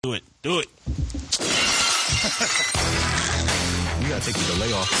Do it. Do it. You gotta take the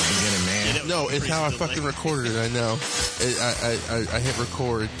delay off at the beginning, man. Yeah, no, it's how I fucking recorded it. I know. I hit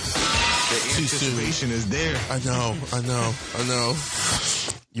record. The anticipation is there. I know.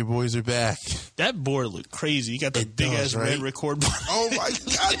 Your boys are back. That board looked crazy. You got the big ass red record button. Oh my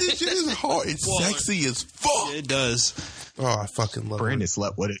god, this shit is hard. It's sexy as fuck. Yeah, it does. Oh, I fucking love Brandon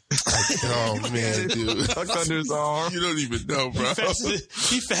slept with it. Oh man, dude. Tucked under his arm. You don't even know, bro.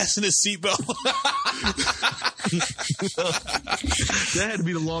 He fastened his seatbelt. That had to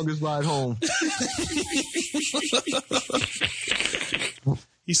be the longest ride home.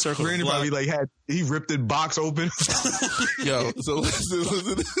 He circled Brandon probably he ripped the box open. Yo, so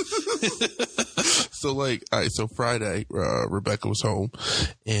listen. So all right, so Friday, Rebecca was home,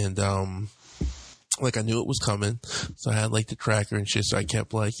 and I knew it was coming, so I had the tracker and shit. So I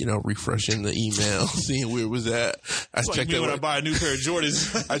kept refreshing the email, seeing where it was at. I checked it when I buy a new pair of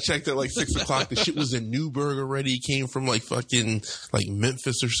Jordans. I checked at 6 o'clock. The shit was in Newburgh already. It came from fucking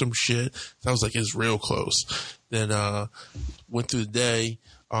Memphis or some shit. So I was it's real close. Then went through the day.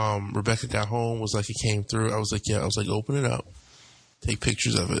 Rebecca got home. Was it came through. I was open it up, take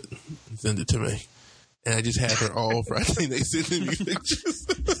pictures of it, and send it to me. And I just had her all Friday. They sending me pictures.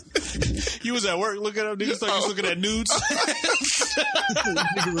 You was at work looking up niggas like you was looking at nudes.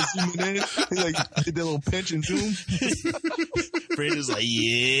 Nigga was zooming in. He did that little pinch and zoom. Brandon's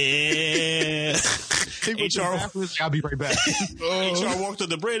yeah. HR, I'll be right back. HR walked to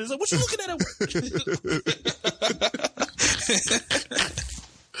the Brandon's what you looking at work?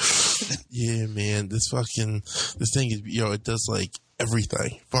 Yeah, man. This thing is, it does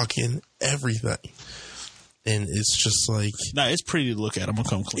everything. Fucking everything. And it's just nah, it's pretty to look at. I'm gonna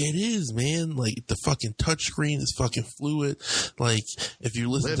come clean. It is, man. The fucking touchscreen is fucking fluid. If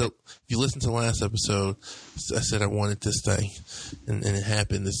you listen to the last episode, I said I wanted this thing, and it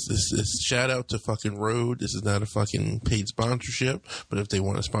happened. This shout out to fucking Rode. This is not a fucking paid sponsorship, but if they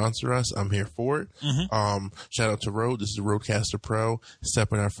want to sponsor us, I'm here for it. Mm-hmm. Shout out to Rode. This is the Rodecaster Pro,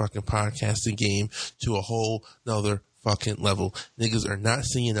 stepping our fucking podcasting game to a whole nother fucking level. Niggas are not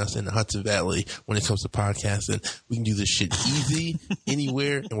seeing us in the Hudson Valley when it comes to podcasting. We can do this shit easy,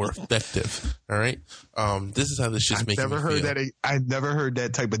 anywhere, and we're effective. All right? This is how this shit's making me feel. I've never heard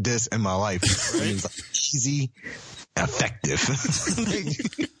that type of diss in my life. Right? Easy, effective.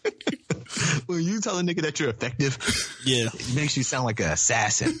 When you tell a nigga that you're effective, it makes you sound like an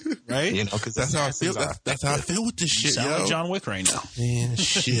assassin, right? Because that's how I feel. That's how I feel with this shit. You sound like John Wick right now, man.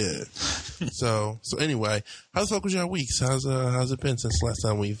 Shit. So anyway, how the fuck was your weeks? How's it been since last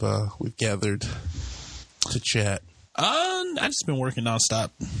time we've gathered to chat? I just been working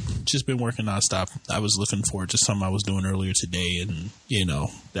nonstop. I was looking forward to something I was doing earlier today, and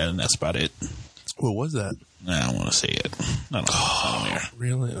that's about it. What was that? I don't want to say it. No,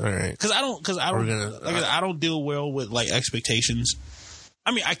 really? All right. Because I don't deal well with expectations.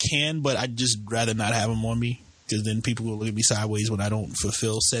 I mean, I can, but I'd just rather not have them on me, because then people will look at me sideways when I don't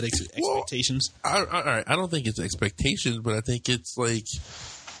fulfill said expectations. All right. I don't think it's expectations, but I think it's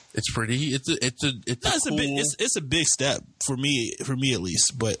it's pretty. It's a big step for me at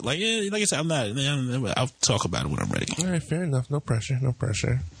least. But like I said, I'm not. I'll talk about it when I'm ready. All right, fair enough. No pressure.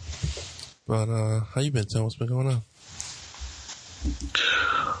 But how you been, Tim? What's been going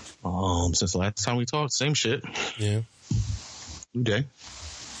on? Since the last time we talked, same shit. Yeah. New day.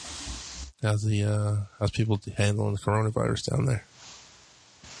 How's people handling the coronavirus down there?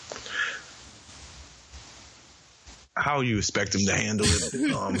 How you expect them to handle it,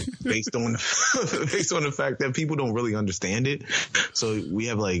 based on the fact that people don't really understand it. So we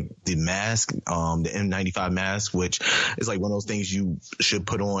have the mask, the N95 mask, which is one of those things you should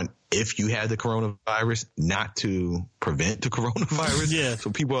put on if you have the coronavirus, not to prevent the coronavirus. Yeah.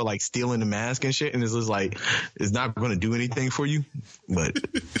 So people are stealing the mask and shit, and it's just it's not going to do anything for you. But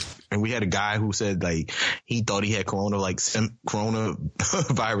and we had a guy who said he thought he had coronavirus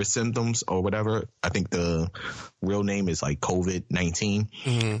symptoms or whatever. I think the real name is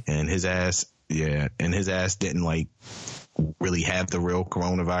COVID-19, and his ass didn't really have the real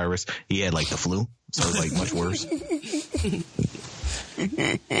coronavirus. He had the flu, so it was much worse.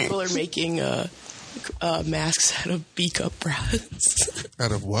 People are making masks out of B-cup bras.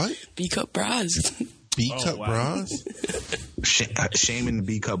 Out of what? B-cup bras. B-cup bras? Shaming the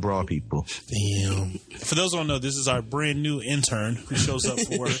B-cup bra people. Damn. For those who don't know, this is our brand new intern who shows up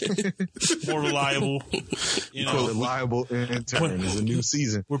for work. More reliable. Reliable intern is a new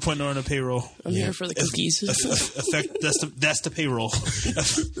season. We're putting her on a payroll. I'm here for the cookies. That's the payroll.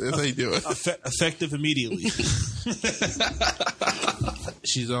 That's how you do it. Effective immediately.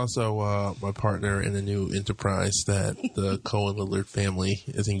 She's also my partner in a new enterprise that the Cohen Lillard family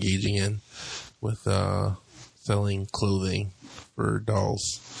is engaging in with selling clothing for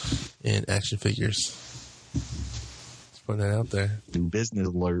dolls and action figures. Just putting that out there. New business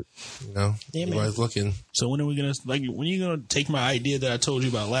alert. You know, everybody's looking. So when are we gonna when are you gonna take my idea that I told you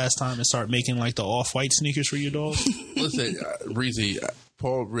about last time and start making like the off-white sneakers for your dolls? Listen, Breezy,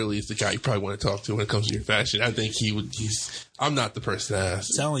 Paul really is the guy you probably want to talk to when it comes to your fashion. I think I'm not the person to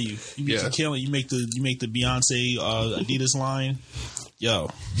ask. I'm telling you, you're killing. You make the Beyonce Adidas line. Yo,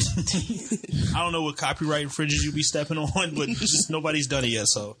 I don't know what copyright infringes you be stepping on, but just nobody's done it yet.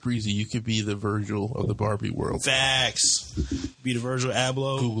 So Breezy, you could be the Virgil of the Barbie world. Facts. Be the Virgil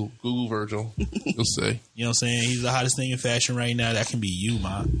Abloh. Google Virgil. You'll say. You know what I'm saying? He's the hottest thing in fashion right now. That can be you,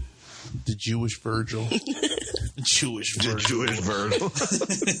 man. The Jewish Virgil. Jewish Virgil. Jewish Virgil.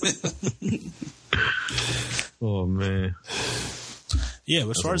 Oh man. Yeah,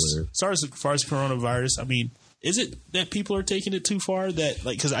 but as far as coronavirus, I mean, is it that people are taking it too far? That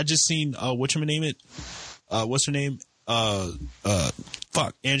because I just seen what's her name?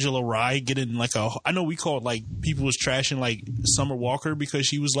 Angela Rye getting like I know we called like people was trashing like Summer Walker because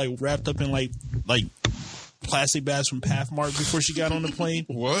she was like wrapped up in like plastic bags from Pathmark before she got on the plane.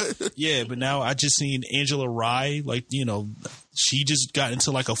 What? Yeah, but now I just seen Angela Rye, like, you know, she just got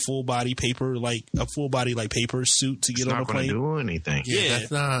into like a full body paper suit to get on the plane. Not going to do anything. Yeah, that's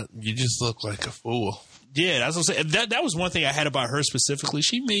not. You just look like a fool. Yeah, that's what I'm saying. That was one thing I had about her specifically.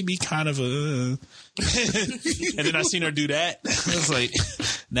 She made me kind of and then I seen her do that. I was like,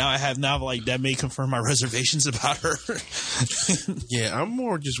 now that may confirm my reservations about her. Yeah, I'm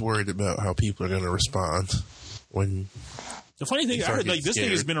more just worried about how people are going to respond when. The funny thing, I heard like this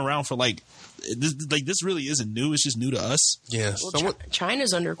thing has been around for this really isn't new. It's just new to us. Yeah, well,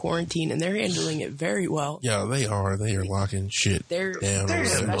 China's under quarantine and they're handling it very well. Yeah, they are. They are locking shit down.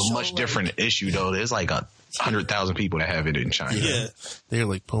 There's a much different issue though. There's like 100,000 people that have it in China. Yeah, they're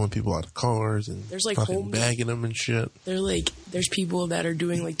like pulling people out of cars and there's like fucking bagging them and shit. There's people that are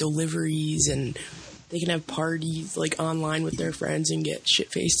doing like deliveries and they can have parties like online with their friends and get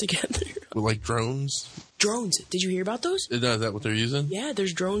shit faced together. With like drones. Drones. Did you hear about those? Is that what they're using? Yeah,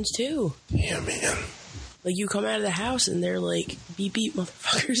 there's drones too. Yeah, man. Like you come out of the house and they're like, beep beep,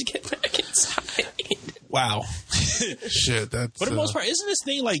 motherfuckers, get back inside. Wow. Shit, that's. For the most part, isn't this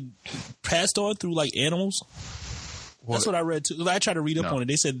thing like passed on through like animals? What? That's what I read too. I tried to read up on it.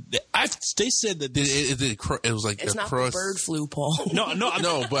 They said that it was like it's not the bird flu, Paul. No,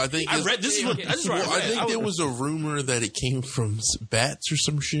 but I think I read this. I think there was a rumor that it came from bats or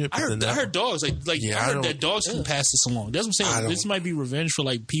some shit. I heard dogs. I heard that dogs can pass this along. That's what I'm saying. This might be revenge for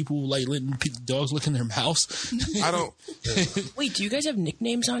like people like letting dogs look in their mouths. I don't. Wait, do you guys have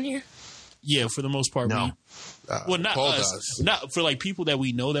nicknames on here? Yeah, for the most part. No. Well, not Paul us. Does. Not for like people that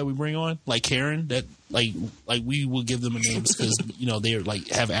we know that we bring on, like Karen. That like we will give them a name because you know they're like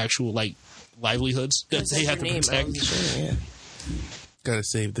have actual like livelihoods that they have to protect. Yeah. Got to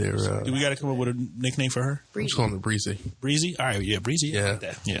save their. Do we got to come up with a nickname for her? I'm calling her Breezy. Breezy. All right. Yeah, Breezy. Yeah.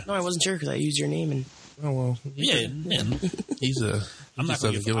 Yeah. No, I wasn't sure because I used your name and. Oh well. Yeah. He's a. I'm not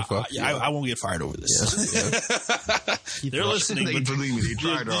going to give a fuck. I won't get fired over this. Yeah. They're listening. They believe me. They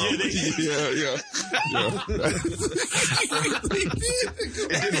tried hard. Yeah.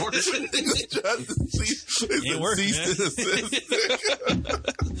 It didn't work. It ain't working.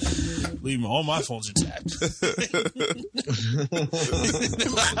 Leave me. All my phones are tapped.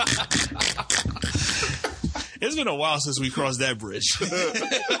 It's been a while since we crossed that bridge.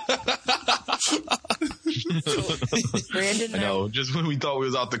 Brandon, just when we thought we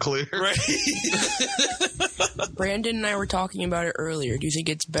was out the clear. Right. Brandon and I were talking about it earlier. Do you think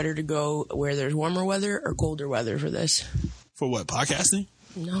it's better to go where there's warmer weather or colder weather for this? For what, podcasting?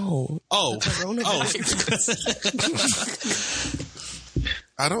 No. Oh.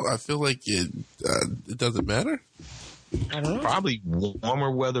 I feel like it doesn't matter. I don't know. Probably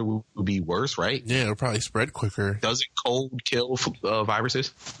warmer weather would be worse, right? Yeah, it'll probably spread quicker. Doesn't cold kill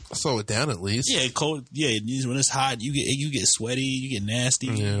viruses? Slow it down at least. Yeah, cold. Yeah, when it's hot, you get sweaty, you get nasty.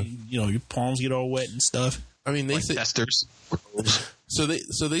 Yeah. You know, your palms get all wet and stuff. I mean, they say testers. So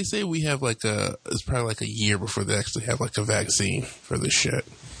they say we have it's probably like a year before they actually have like a vaccine for this shit.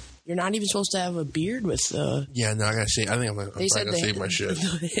 You're not even supposed to have a beard with Yeah, no, I gotta shave. I think I'm probably gonna save my shit.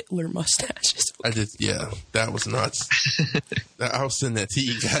 The Hitler mustaches. I did. Yeah, that was nuts. I'll send that to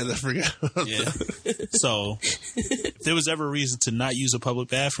you guys. I forgot. Yeah. So, if there was ever a reason to not use a public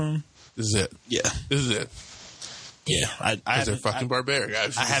bathroom, this is it. Yeah, this is it. Yeah, I Because they're haven't, fucking barbaric.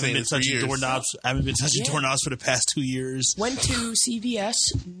 I haven't been touching doorknobs. I haven't been touching doorknobs for the past 2 years. Went to CVS,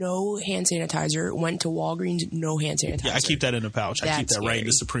 no hand sanitizer. Went to Walgreens, no hand sanitizer. Yeah, I keep that in the pouch. I keep That's that right in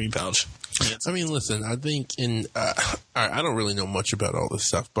the scary. Supreme pouch. I mean, listen, I think I don't really know much about all this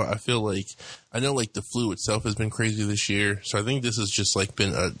stuff, but I feel like I know like the flu itself has been crazy this year. So I think this has just like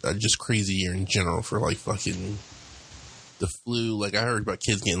been a just crazy year in general for like fucking the flu. Like I heard about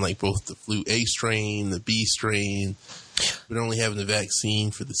kids getting like both the flu A strain, the B strain, but only having the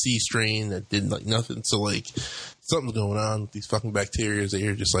vaccine for the C strain that did like nothing. So like something's going on with these fucking bacteria.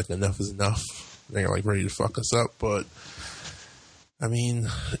 They're just like enough is enough. They're like ready to fuck us up, but. I mean,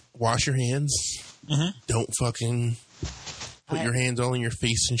 wash your hands. Mm-hmm. Don't fucking put your hands all in your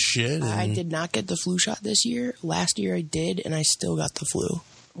face and shit. And, I did not get the flu shot this year. Last year I did, and I still got the flu.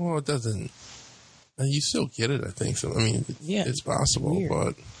 Well, it doesn't. You still get it, I think. So, I mean, Yeah, it's possible, weird.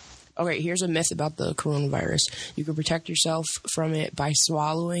 but Okay, here's a myth about the coronavirus. You can protect yourself from it by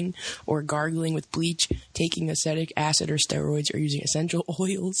swallowing or gargling with bleach, taking acetic acid or steroids, or using essential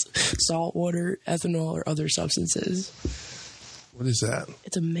oils, salt water, ethanol, or other substances. what is that?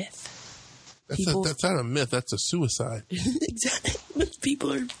 It's a myth. That's not a myth. That's a suicide. Exactly.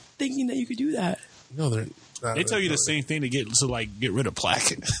 People are thinking that you could do that. No, they're not. They tell you the same thing to get rid of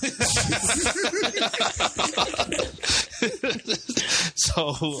plaque.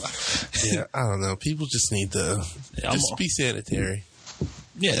 So Yeah, I don't know. People just need to Yeah, just be sanitary.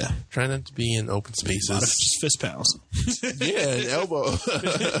 yeah, Try not to be in open a lot of spaces. fist pounds, Yeah, and elbow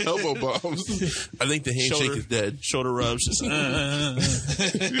bombs. I think the handshake Shoulder. is dead. shoulder rubs, just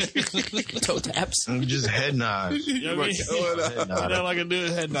Toe taps. Just head nod. you know what I mean? Head nod. All I can do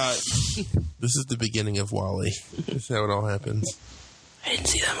is head nod. This is the beginning of WALL-E. This is how it all happens. I didn't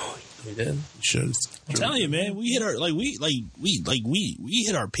see that movie. You did? You should. I'm telling you, man, we hit our we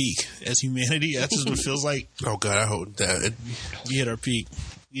hit our peak as humanity. That's just what it feels like. Oh God, I hope that. We hit our peak.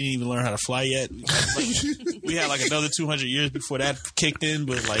 We didn't even learn how to fly yet. We had like another 200 years before that kicked in,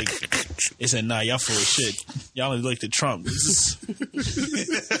 but like they said, nah, y'all full of shit. Y'all only looked at Trump. Let's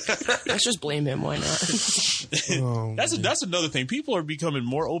just blame him. Why not? Oh, That's another thing. People are becoming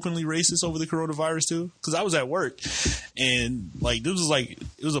more openly racist over the coronavirus too. Because I was at work, and like this was like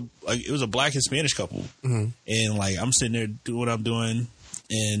it was a black Hispanic couple, and like I'm sitting there doing what I'm doing,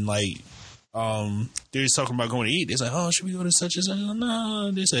 and like they're just talking about going to eat. They're like, oh, should we go to such and such?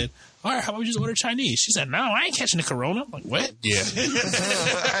 No, they said, all right, how about we just order Chinese? She said, no, I ain't catching the corona. I'm like, what? yeah.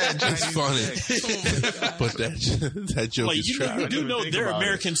 It's funny, but that joke Like is you trash. do know think they're about it.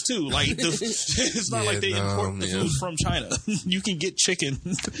 Americans too. Like it's not Yeah, like they import the man. food from China. You can get chicken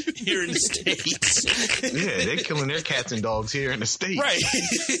here in the States, Yeah, they're killing their cats and dogs here in the States. right?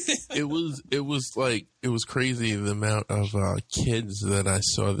 It was crazy the amount of kids that I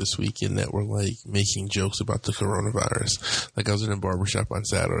saw this weekend that were like making jokes about the coronavirus. Like I was in a barbershop on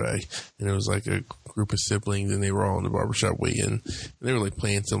Saturday, and it was like a group of siblings, and they were all in the barbershop waiting, and they were like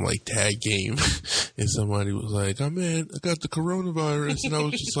playing some like tag game, and somebody was like, "Oh man, I got the coronavirus," and I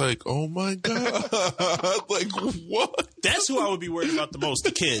was just like, "Oh my God!" Like what? That's who I would be worried about the most,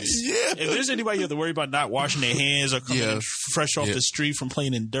 the kids. Yeah. If there's anybody you have to worry about not washing their hands or coming Yeah. in fresh off Yeah. the street from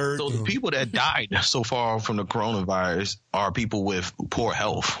playing in dirt. So the people that died so far from the coronavirus are people with poor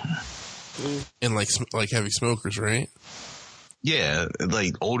health. And like heavy smokers, right? Yeah,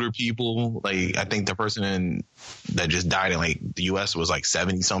 like older people. Like I think the person that just died in like the U.S. was like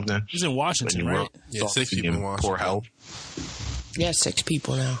 70 something. He's in Washington, right? Yeah, 6 people in Washington. Poor health. Yeah, 6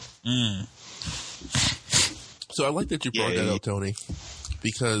 people now. So I like that you brought Yeah, that yeah. up, Tony,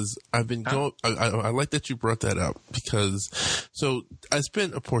 because I've been going. I like that you brought that up because so I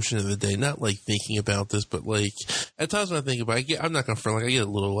spent a portion of the day not like thinking about this, but like at times when I think about it, I'm not gonna front, like I get a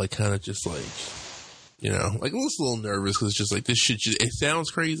little like kind of just like, you know, like a little nervous because it's just like this shit. It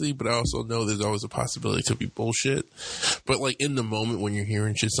sounds crazy, but I also know there's always a possibility it could be bullshit. But like in the moment when you're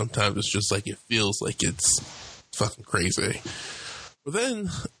hearing shit, sometimes it's just like it feels like it's fucking crazy. But then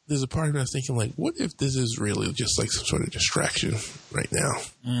there's a part of me that's thinking, like, what if this is really just like some sort of distraction right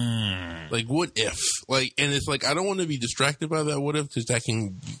now? Like, what if? Like, and it's like, I don't want to be distracted by that what if, because that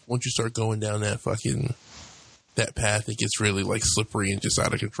can, once you start going down that fucking, that path, it gets really like slippery and just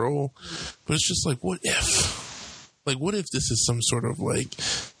out of control. But it's just like, what if? Like, what if this is some sort of like,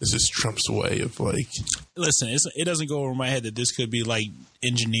 this is Trump's way of like. Listen, it doesn't go over my head that this could be like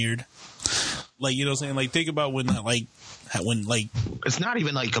engineered. Like, you know what I'm saying? Like, think about when It's not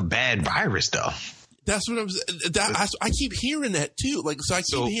even like a bad virus though. That's what I'm saying. I keep hearing that too. Like, so I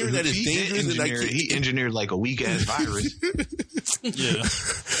keep hearing that it's dangerous. And he engineered like a weak ass virus. yeah.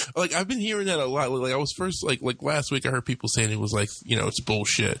 Like, I've been hearing that a lot. Like, I was first, like last week I heard people saying it was like, you know, it's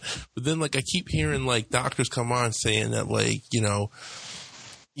bullshit. But then, like, I keep hearing, like, doctors come on saying that, like, you know,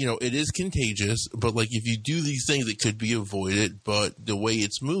 it is contagious, but, like, if you do these things, it could be avoided. But the way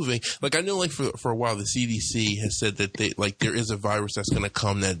it's moving, like, I know, like, for a while, the CDC has said that there is a virus that's going to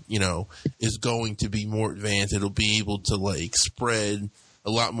come that, you know, is going to be more advanced. It'll be able to, like, spread a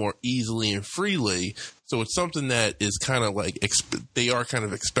lot more easily and freely. So it's something that is kind of like, they are kind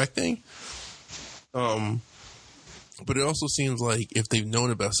of expecting. But it also seems like if they've known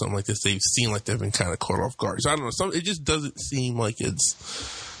about something like this, they've seen like they've been kind of caught off guard. So I don't know. It just doesn't seem like it's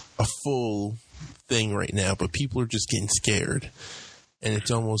a full thing right now, but people are just getting scared. And it's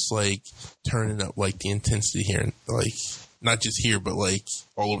almost like turning up like the intensity here, like not just here, but like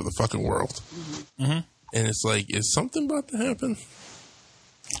all over the fucking world. Mm-hmm. And it's like, is something about to happen?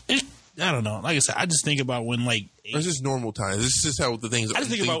 I don't know. Like I said, I just think about when like it's just normal times. This is just how the things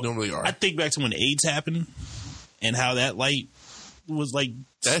normally are. I think back to when AIDS happened and how that like was like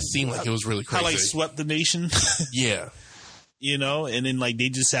that seemed like it was really crazy. How like swept the nation. Yeah. You know, and then like they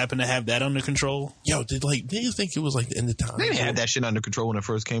just happened to have that under control. Yo, did you think it was like the end of time? They didn't have that shit under control when it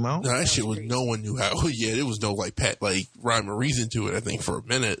first came out. No, that shit was no one knew how. Yeah, there was no like rhyme or reason to it. I think for a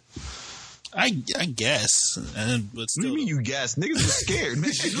minute. I guess, but still. What do you mean you guess? Niggas were scared,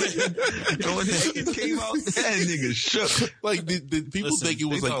 man. When the AIDS came out, that nigga shook. Like, did people think it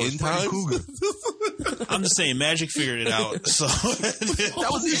was like end times? I'm just saying, Magic figured it out. So that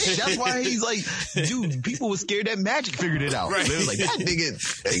was it. That's why he's like, dude. People were scared that Magic figured it out. Right. They was like, that nigga.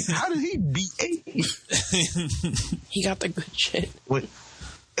 Hey, how did he beat AIDS? He got the good shit. What?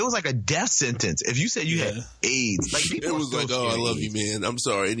 It was like a death sentence. If you said you had AIDS, like people it was like, oh, I love you, man. I'm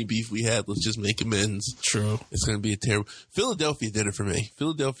sorry. Any beef we had, let's just make amends. True. It's going to be a terrible. Philadelphia did it for me.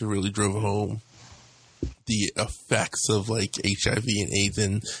 Philadelphia really drove home the effects of like HIV and AIDS,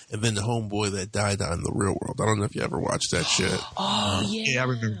 and then the homeboy that died out in the real world. I don't know if you ever watched that shit. Oh yeah, I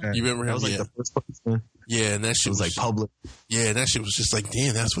remember that. You remember him? That was like the first person. Yeah, and that shit was like public. Yeah, and that shit was just like,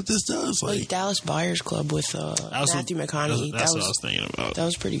 damn, that's what this does. Like Dallas Buyers Club with Matthew McConaughey. That's what I was thinking about. That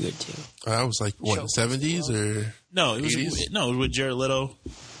was pretty good too. I was like, what, the 70s or no? It was with Jared Leto.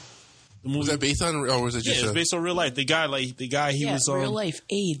 The movie. Was that based on, or was it just? Yeah, it was based on real life. The guy he was real life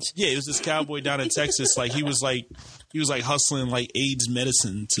AIDS. Yeah, it was this cowboy down in Texas. Like he was hustling like AIDS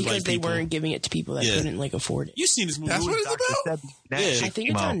medicine to because like they people. weren't giving it to people that couldn't like afford it. You seen this movie? That's what it's about. Yeah, I think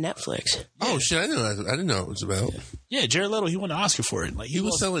it's on Netflix. Oh shit! I didn't know what it was about. Yeah, Jared Leto, he won an Oscar for it. Like he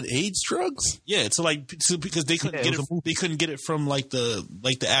was selling AIDS drugs. Yeah, because they couldn't get it. They couldn't get it from like the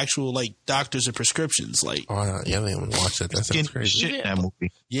actual like doctors or prescriptions. Like, oh yeah, I didn't want to watch that. That sounds crazy. Shit, that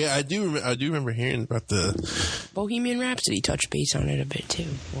movie. Yeah, I do remember hearing about the Bohemian Rhapsody. Touched base on it a bit too.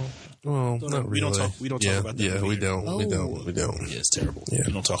 Well, not we really. We don't talk about that. Yeah, movie we here. don't. We don't. Yeah, it's terrible. Yeah.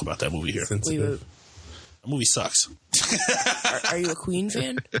 We don't talk about that movie here. Wait. The movie sucks. Are you a Queen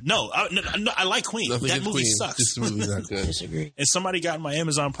fan? No, I like Queen. Nothing that movie Queen. sucks. This movie's not good. Disagree. And somebody got in my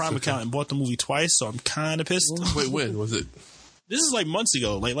Amazon Prime account and bought the movie twice, so I'm kind of pissed. Wait, when was it? This is like months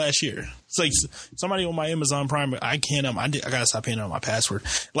ago, like last year. It's like somebody on my Amazon Prime. I gotta stop paying on my password.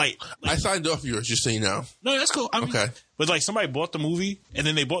 Like I signed off yours, just so you know. No, that's cool. I mean, okay. But like somebody bought the movie and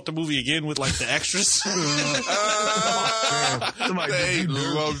then they bought the movie again with like the extras. They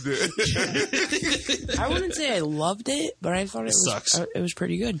loved it. I wouldn't say I loved it, but I thought it was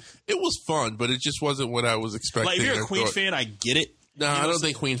pretty good. It was fun, but it just wasn't what I was expecting. Like if you're a Queen fan, I get it. No, I don't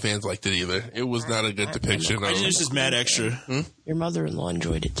think Queen fans liked it either. It was not a good depiction. It's just mad extra. Your mother-in-law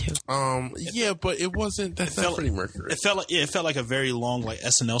enjoyed it too. Yeah, but it wasn't. That's not Freddie Mercury. It felt like a very long like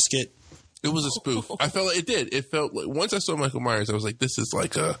SNL skit. It was a spoof. I felt like it did. It felt like once I saw Michael Myers, I was like, "This is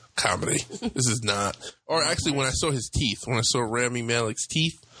like a comedy. This is not." Or actually, when I saw his teeth, when I saw Rami Malek's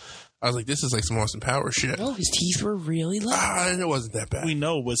teeth, I was like, "This is like some Austin Powers shit." No, his teeth were really loud. It wasn't that bad. We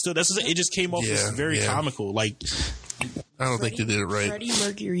know, but still, it just came off as very comical. Like, I don't think they did it right. Freddie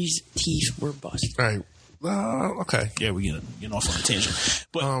Mercury's teeth were busted. All right. Okay. Yeah, we're getting off on a tangent.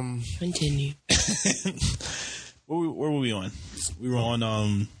 But continue. where were we on? We were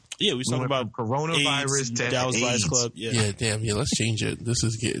on. Yeah, we talking about coronavirus to Dallas Buyers Club. Yeah, damn. Yeah, let's change it. This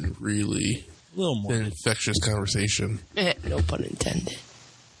is getting really a little more an infectious conversation. No pun intended.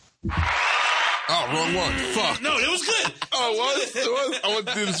 Oh, wrong one. Fuck. No, it was good. Oh, it was? I want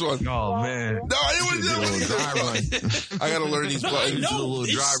to do this one. Oh, man. No, I didn't want to do this one. I got to learn these buttons. No,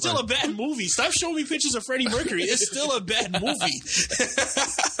 it's still a bad movie. Stop showing me pictures of Freddie Mercury. It's still a bad movie.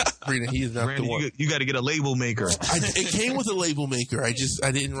 Brina, he is not Randy, the one. You got to get a label maker. It came with a label maker. I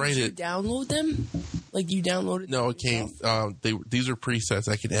didn't write it. Did you download them? Like you downloaded? No, it came. These are presets.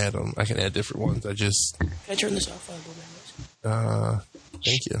 I can add them. I can add different ones. Can I turn this off?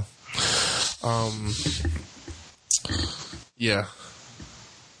 Thank you. Yeah.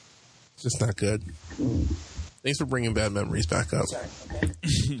 It's just not good. Thanks for bringing bad memories back up. Sorry. Okay.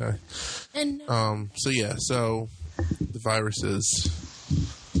 Okay. And So the viruses.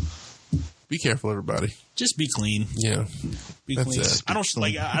 Be careful, everybody. Just be clean. Yeah. Be That's clean. it. I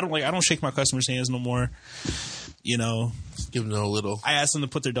don't shake my customers' hands no more. You know, Just give them a little. I ask them to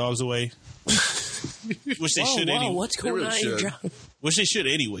put their dogs away. Which they should anyway. What's going really on in your should. job? Which they should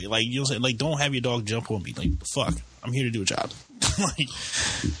anyway. Like, you know what I'm saying? Like, don't have your dog jump on me. Like, fuck. I'm here to do a job. Like,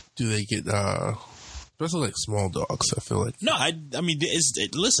 Do they get, especially like small dogs? I feel like. no, I mean,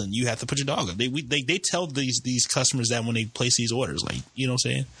 listen, you have to put your dog up. They tell these customers that when they place these orders, like, you know what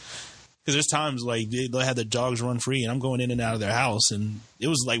I'm saying? Because there's times like they'll have the dogs run free, and I'm going in and out of their house, and it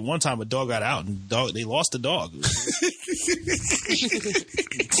was like one time a dog got out, and they lost the dog.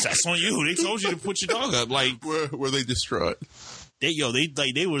 That's on you. They told you to put your dog up. Like, Were they distraught?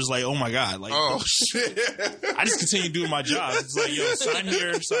 they was like, oh my god, like, Oh shit! I just continue doing my job. It's like, yo, sign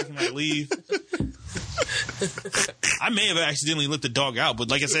here so I can like leave. I may have accidentally let the dog out, but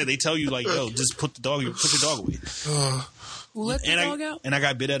like I said, they tell you like, yo, just put your dog away. Who let the dog out? And I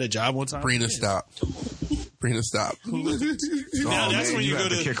got bit at a job one time. Brina, stop. Brina, stop. Now, that's man, when you have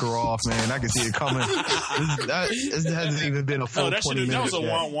go to kick her off, man. I can see it coming. This hasn't even been a full 20 minutes. That was a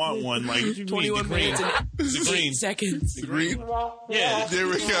yet. want one. Like, 21 minutes and the green. 8 seconds. Green. Yeah. There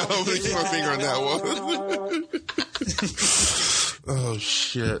we go. I'm gonna keep my finger on that one. Oh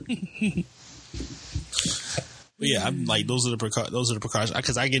shit. But yeah, I'm like, those are the precautions,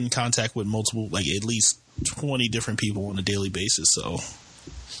 because I get in contact with multiple, like at least 20 different people on a daily basis. So,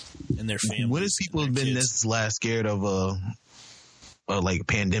 and their families. When has people been kids. this last scared of a like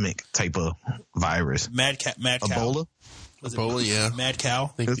pandemic type of virus? Mad cow. Ebola? Was it Ebola, yeah. Mad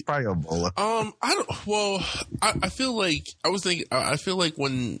cow. It's probably Ebola. I don't. Well, I feel like I was thinking. I feel like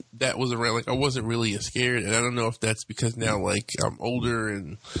when that was around, like I wasn't really as scared, and I don't know if that's because now like I'm older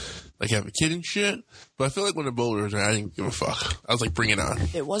and like have a kid and shit. But I feel like when Ebola was around, I didn't give a fuck. I was like, bring it on.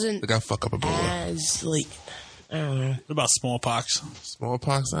 It wasn't Like I fuck up Ebola. as like, I don't know. What about smallpox?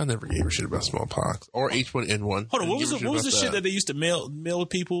 Smallpox. I never gave a shit about smallpox or H1N1. Hold on, what was the shit that they used to mail to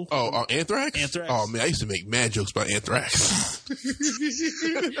people? Oh, anthrax? Anthrax. Oh, man, I used to make mad jokes about anthrax. Like,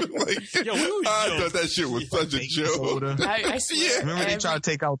 Yo, what were we I doing? thought that shit was such a Baking joke. soda. I swear. Remember they tried to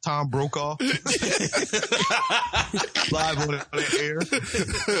take out Tom Brokaw? Live on the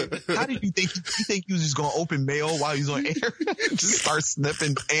air. How did you think you was just going to open mail while he was on air? Just start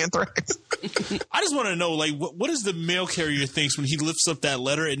sniffing anthrax? I just want to know, like, what does the mail carrier thinks when he lifts up that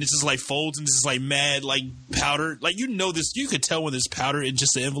letter and it's just like folds and just like mad like powder? Like, you know this, you could tell when there's powder in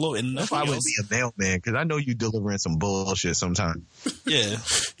just the envelope and If nothing I would else. be a mailman, because I know you delivering some bullshit sometimes. Yeah,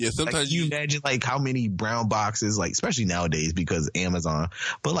 Yeah, Like, sometimes can you imagine like how many brown boxes, like especially nowadays because Amazon,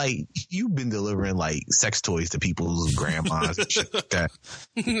 but like you've been delivering like sex toys to people's grandmas and shit like that.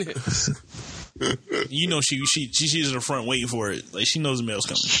 you know she's in the front waiting for it. Like, she knows the mail's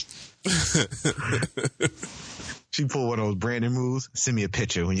coming. She pulled one of those Brandon moves. Send me a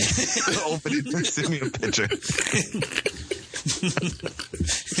picture when you open it. Send me a picture.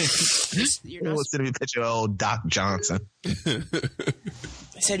 You're not, Send me a picture of old Doc Johnson. I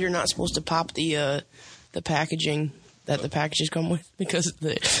said you're not supposed to pop the packaging that the packages come with because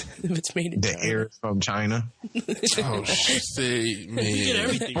if it's made in The China. air from China. oh, see, man. You get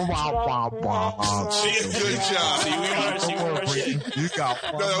everything. Good job. You got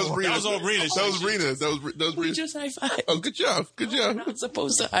No, that was Brina. That was all Brina. That was Brina. That was We Brina. just high five. Oh, good job. Good job. We're not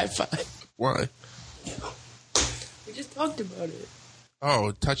supposed to high five. Why? We just talked about it.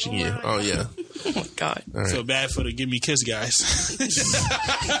 Oh, touching you. Oh, yeah. Oh my god. All right. So bad for the give me kiss guys.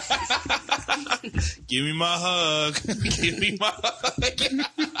 Give me my hug. Give me my hug.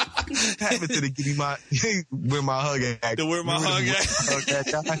 happened to the give me my where my hug at. The where my hug at. Hug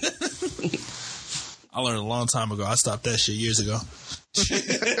that guy. I learned a long time ago. I stopped that shit years ago.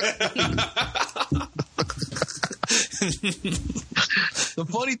 The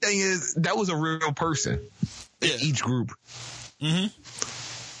funny thing is that was a real person in Yeah. each group. Mm-hmm.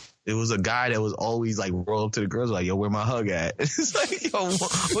 It was a guy that was always like roll up to the girls like, yo, where my hug at? It's like, yo,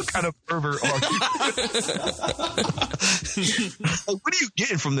 what kind of pervert are you? Like, what are you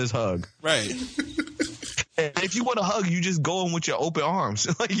getting from this hug? Right. And if you want a hug, you just go in with your open arms.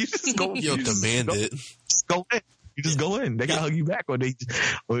 Like you just go. Yo, you just demand go, it. just go in. You just go in. They gotta hug you back, or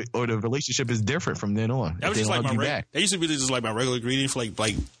the relationship is different from then on. That was just like that used to be just like my regular greeting for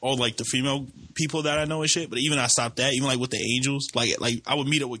like all like the female people that I know and shit. But even I stopped that. Even like with the angels, like I would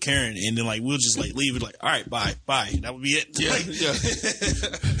meet up with Karen and then like we'll just like leave it like, all right, bye. That would be it. Yeah, like,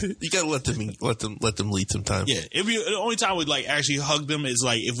 You gotta let them lead sometimes. Yeah, it'd be the only time we'd like actually hug them is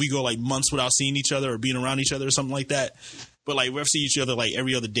like if we go like months without seeing each other or being around each other or something like that. But like we'll see each other like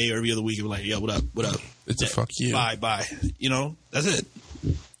every other day or every other week. And we're like, yo, what up? It's a fuck you. Bye. You know, that's it.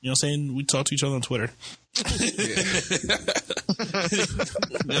 You know what I'm saying? We talk to each other on Twitter. You know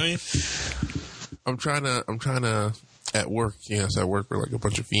what I mean? I'm trying to at work. Yes, I work with like a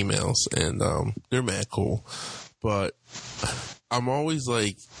bunch of females, and they're mad cool. But I'm always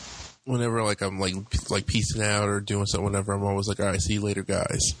like, whenever like I'm like peacing out or doing something, whenever I'm always like, all right, see you later,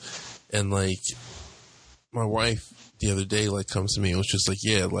 guys. And like my wife the other day like comes to me and was just like,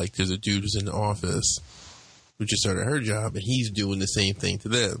 yeah, like there's a dude who's in the office who just started her job and he's doing the same thing to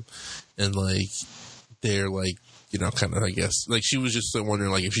them, and like they're like, you know, kind of, I guess, like she was just wondering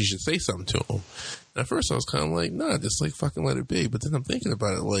like if she should say something to him. And at first I was kind of like, nah, just like fucking let it be. But then I'm thinking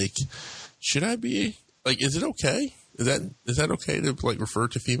about it, like, should I be like, is it okay? Is that okay to like refer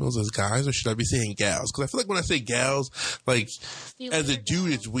to females as guys, or should I be saying gals? Because I feel like when I say gals, like as a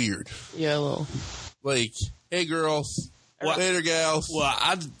dude, it's weird. Yeah, a little. Like, hey girls, later gals.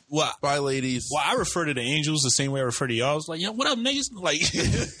 Bye ladies. Well, I refer to the angels the same way I refer to y'all. It's like, yo, what up, niggas? Like,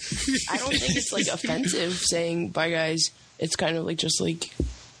 I don't think it's like offensive saying bye guys. It's kind of like just like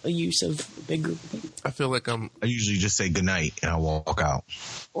a use of a big group of people. I feel like I usually just say goodnight and I walk out.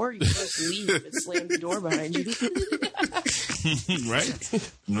 Or you just leave and slam the door behind you. Right?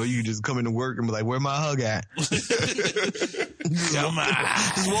 You know, you just come into work and be like, where my hug at? Come on.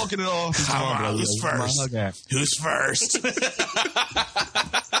 He's walking in the office. Come on, who's where my first? hug at? Who's first?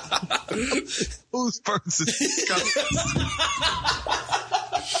 Who's first?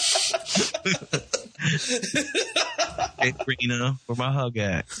 Hey, Rena, where my hug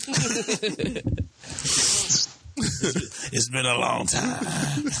at? It's been a long time.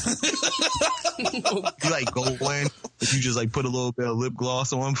 You like go in, if you just like put a little bit of lip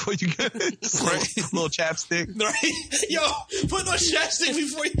gloss on before you get just a little chapstick. Right? Yo, put no chapstick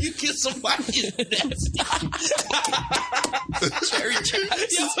before you get somebody. Cherry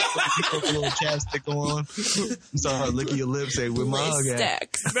chapstick. You put a little chapstick on. You start licking your lips, say, where my hug at?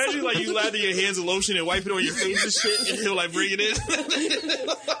 Stacks. Imagine like you lather your hands in lotion and wipe it on your face and shit, and he'll like bring it in.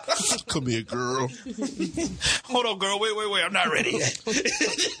 could be a girl. Hold on, girl. Wait. I'm not ready yet.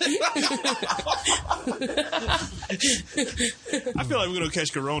 I feel like we're gonna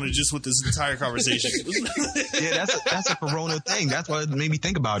catch Corona just with this entire conversation. Yeah, that's a Corona thing. That's what made me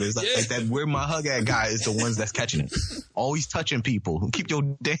think about it. It's like that where my hug at guy is the ones that's catching it. Always touching people. Keep your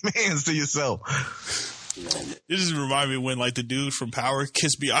damn hands to yourself. This just remind me when like the dude from Power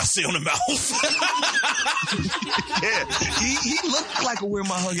kissed Beyonce on the mouth. Yeah, he looked like a where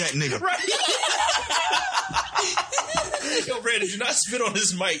my hug at nigga. Right? Yo, Brandon, do not spit on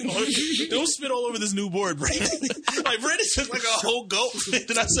this mic. Don't spit all over this new board, Brandon. Like, Brandon took like a whole gulp.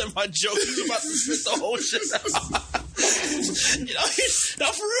 Then I said my joke. He was about to spit the whole shit out. You know,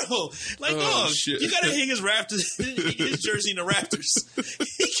 not for real. Like, dog, shit. You gotta hang his jersey in the Raptors.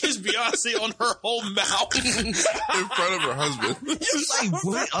 He kissed Beyonce on her whole mouth. In front of her husband. He like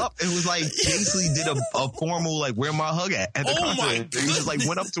went up and was like basically did a formal like where my hug at the Oh my concert. He just like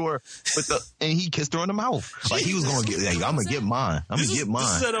went up to her and he kissed her on the mouth. Like he was gonna get like, I'm gonna get mine. I'm gonna get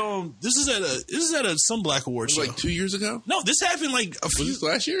mine. This is at a Some Black Award show. Like 2 years ago? No, this happened like a Was few this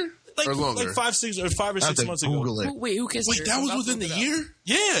last year? Or longer? like 5 or 6 months ago. Google it. Wait, who kissed her? Wait, that was within the year?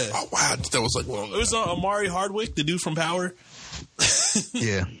 Yeah. Oh, wow. That was like long It was Amari Hardwick, the dude from Power.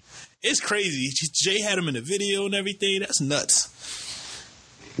 Yeah. It's crazy. Jay had him in the video and everything. That's nuts.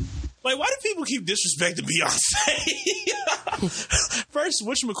 Like, why do people keep disrespecting Beyonce? First,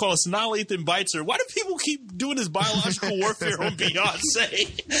 whatchamacallit, Sanaa Lathan bites her. Why do people keep doing this biological warfare on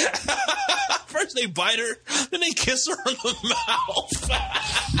Beyonce? First they bite her, then they kiss her on the mouth.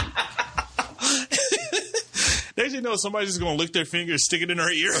 Next thing you know, somebody's just going to lick their finger and stick it in her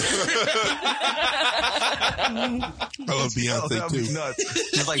ear. I love Beyonce, Be too.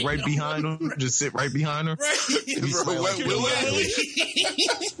 nuts. Just like right behind her. Just sit right behind her. Right? Wet Willy.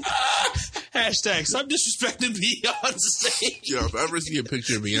 Hashtag, stop disrespecting Beyonce. Yo, if I ever see a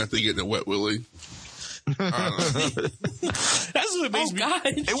picture of Beyonce getting a wet willy, That's what makes me. God.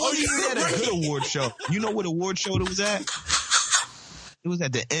 It wasn't even at a good award show. You know what award show it was at? It was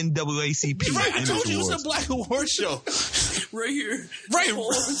at the NAACP. Right, I told you it was a Awards. Black award show. Right here. Right. The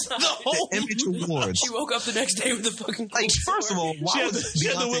hole inside. The whole Image Awards. She woke up the next day with the fucking Like, first of all, She why had would the- she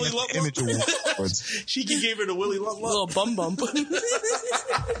had the Beyonce Willy have Lump Image Awards? She gave her the Willy Lump little bum bump.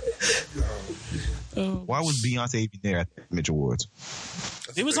 Why was Beyonce even there at the Image Awards?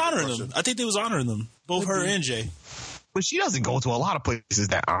 They was honoring them. I think they was honoring them. Both her and Jay. But she doesn't go to a lot of places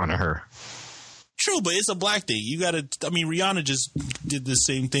that honor her. True, but it's a black thing. You gotta. I mean, Rihanna just did the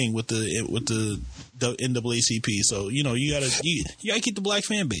same thing with the NAACP. So you gotta keep the black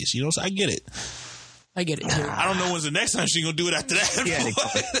fan base. You know, so I get it. I get it too. I don't know when's the next time she's gonna do it after that. She had it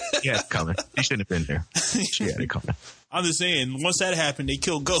coming. Yeah, it's coming. She shouldn't have been there. She had it coming. I'm just saying, once that happened, they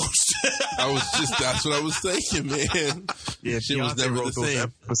killed Ghost. That's what I was thinking, man. Yeah, Shit was never the same.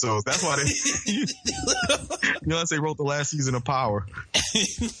 Episodes. That's why they. Beyonce wrote the last season of Power.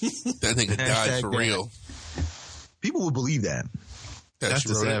 That nigga died for real. People would believe that. That's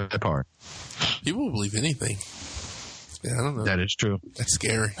the sad part. People will believe anything. Yeah, I don't know. That is true. That's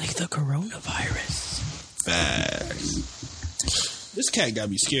scary. Like the coronavirus. Facts. This cat got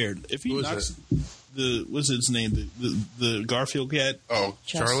me scared. If he knocks what's his name? The Garfield cat. Oh,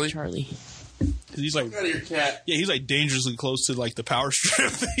 Charlie? Charlie. Because he's like, Get out of your cat. yeah, he's like dangerously close to like the power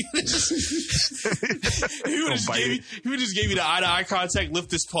strip. He would just give me the eye to eye contact,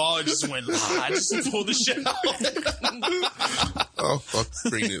 lift his paw, and just went, just pull the shit out. Oh, fuck.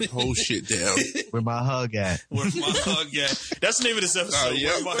 Bring this whole shit down. Where my hug at? Where's my hug at? That's the name of this episode.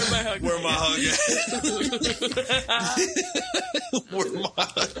 Yeah. Where my hug at? Where my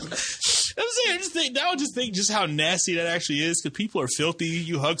hug? I'm saying, I would just think just how nasty that actually is, because people are filthy.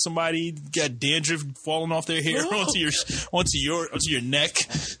 You hug somebody, got dandruff falling off their hair onto your neck.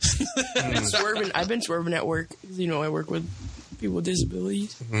 I've been swerving at work. You know, I work with people with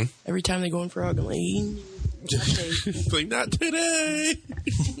disabilities. Mm-hmm. Every time they go in for a hug, I'm like, like, not today.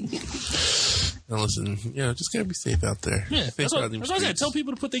 Now listen, just gotta be safe out there. Yeah, that's what I said. Tell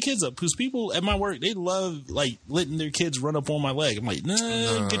people to put their kids up, because people at my work, they love like letting their kids run up on my leg. I'm like,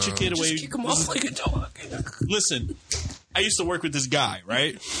 nah. Get your kid away. Just kick them off like a dog. Listen, I used to work with this guy,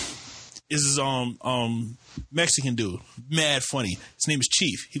 right? This is Mexican dude, mad funny. His name is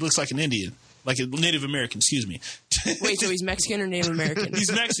Chief. He looks like an Indian, like a Native American. Excuse me. Wait, so he's Mexican or Native American?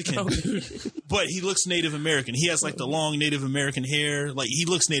 He's Mexican, but he looks Native American. He has like the long Native American hair. Like he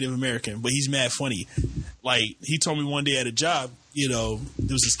looks Native American, but he's mad funny. Like he told me one day at a job, there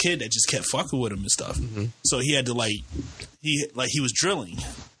was this kid that just kept fucking with him and stuff. Mm-hmm. So he had to he was drilling.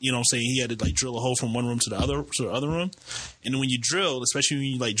 You know what I'm saying? He had to like drill a hole from one room to the other room. And when you drill, especially when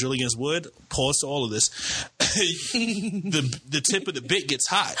you like drill against wood, pause to all of this, the tip of the bit gets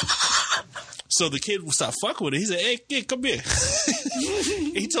hot. So the kid would stop fucking with it. He said, "Hey, kid, come here."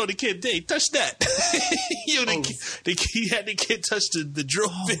 He told the kid, "Hey, touch that." He had the kid touch the drill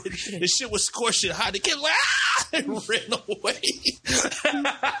bit. Shit. The shit was scorching hot. The kid was like, and ran away.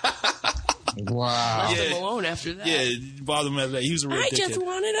 Wow. Left him alone after that. Yeah, bothered him after that. He was a real dickhead. Just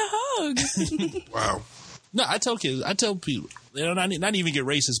wanted a hug. Wow. No, I tell people, not even get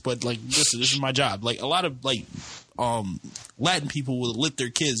racist, but like, listen, this is my job. Like a lot of like, Latin people will let their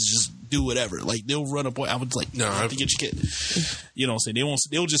kids just do whatever. Like they'll run up. I was like, no, I have to get your kid. You know what I'm saying?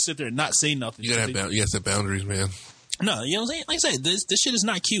 They'll just sit there and not say nothing. You gotta set boundaries, man. No, you know what I'm saying? Like I said, this shit is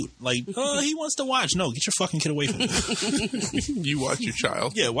not cute. Like, he wants to watch. No, get your fucking kid away from me. You watch your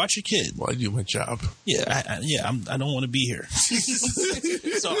child. Yeah, watch your kid. Well, I do my job. Yeah, I don't want to be here.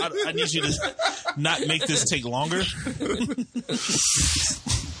 So I need you to not make this take longer.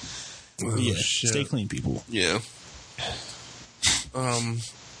 Stay clean, people. Yeah.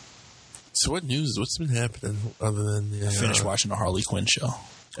 So what's been happening other than I finished watching the Harley Quinn show.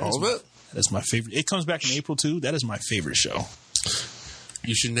 All of it? That is my favorite. It comes back in April too. That is my favorite show.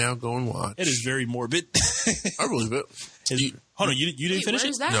 You should now go and watch. It is very morbid. I believe it. Hold on, you didn't finish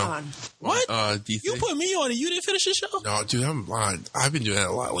it? That on? What? You put me on it. You didn't finish the show? No, dude, I've been doing that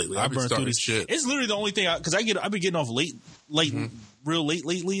a lot lately. I've been starting shit. It's literally the only thing because I've been getting off late, real late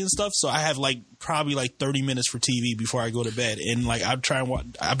lately and stuff. So I have probably 30 minutes for TV before I go to bed, and I'm trying to watch.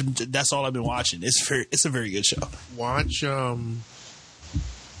 That's all I've been watching. It's a very good show.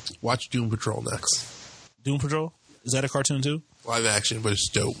 Watch Doom Patrol next. Doom Patrol? Is that a cartoon too? Live action, but it's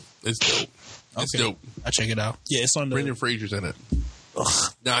dope. It's dope. It's dope. I'll check it out. Yeah, it's on the... Brendan Fraser's in it.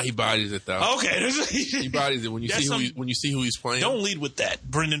 Ugh. Nah, he bodies it though. Okay. He bodies it when you see who he's playing. Don't lead with that.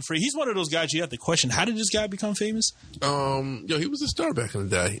 Brendan Fraser. He's one of those guys you have to question. How did this guy become famous? He was a star back in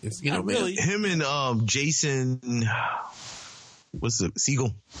the day. Really. Him and Jason... what's it?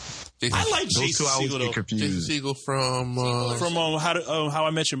 Siegel. I like Those Jason two I always Segel get though. confused. Segel from How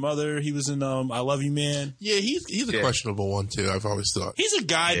I Met Your Mother. He was in I Love You Man. yeah, he's a questionable one too. I've always thought. He's a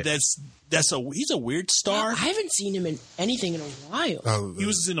guy he's a weird star. I haven't seen him in anything in a while. He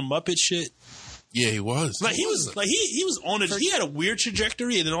was in a Muppet shit. Yeah, he was. Like he was on it. He had a weird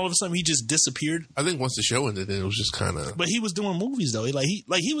trajectory, and then all of a sudden he just disappeared. I think once the show ended, it was just kind of. But he was doing movies though.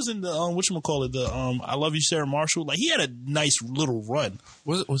 He was in the whatchamacallit, the I Love You, Sarah Marshall. Like he had a nice little run.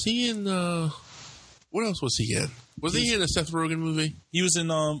 Was he in? What else was he in? Was he in a Seth Rogen movie? He was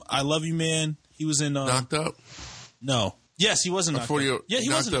in I Love You Man. He was in Knocked Up. No. Yes, he was in Knocked Up. Yeah, he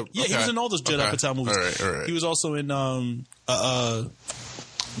was in. Yeah, he was in all those Judd Apatow movies. All right. He was also in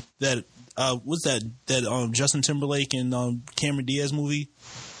what's that Justin Timberlake and Cameron Diaz movie,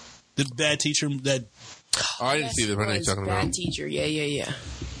 the bad teacher that. Oh, I didn't see that. I know you're talking about. Bad Teacher. Yeah.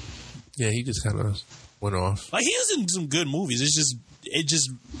 Yeah, he just kind of went off. Like he was in some good movies. It just.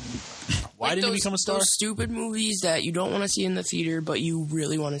 Why didn't he become a star? Those stupid movies that you don't want to see in the theater, but you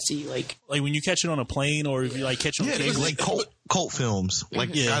really want to see, like when you catch it on a plane, or if you like catch it on cable. Like cult films.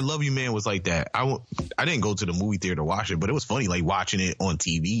 Like I Love You Man was like that. I didn't go to the movie theater to watch it, but it was funny like watching it on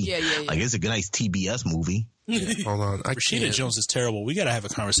TV. Yeah. Like it's a nice TBS movie. Hold on, Rashida Jones is terrible. We got to have a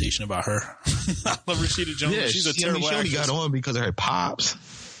conversation about her. I love Rashida Jones. Yeah, she's a terrible she only actress. got on because of her pops.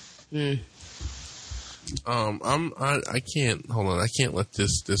 I can't. Hold on, I can't let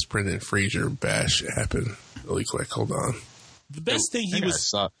this Brendan Fraser bash happen really quick. Hold on. The best thing he was.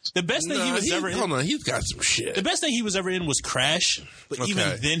 The best thing he was ever in. Hold on, he's got some shit. The best thing he was ever in was Crash, but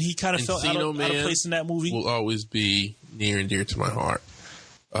even then he kind of felt out of place in that movie. Will always be near and dear to my heart.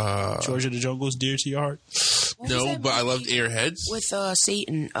 George of the Jungle is dear to your heart. No, but I loved Airheads with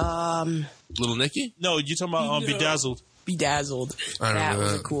Satan. Little Nicky. No, you talking about Bedazzled? Bedazzled. I That remember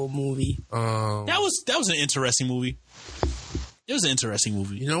was that. a cool movie. That was an interesting movie. It was an interesting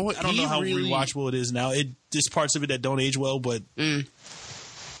movie. You know what? I don't know how rewatchable it is now. There's parts of it that don't age well, but No,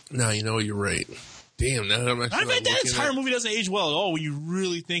 you know what? You're right. Damn, now I'm actually. I bet that entire movie doesn't age well at all when you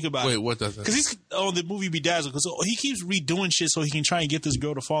really think about it. Wait, what doesn't? Because he's the movie Bedazzled, because he keeps redoing shit so he can try and get this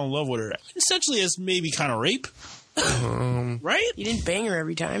girl to fall in love with her. Essentially, it's maybe kind of rape. Right? He didn't bang her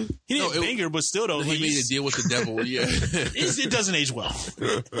every time. He didn't bang her, but still, though. He made a deal with the devil, yeah. It doesn't age well.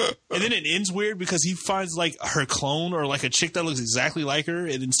 And then it ends weird because he finds, like, her clone or, like, a chick that looks exactly like her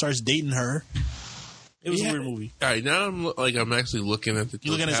and then starts dating her. It was a weird movie. All right, now I'm actually looking at the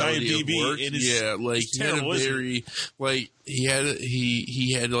You're looking at his IMDb, and it's terrible, he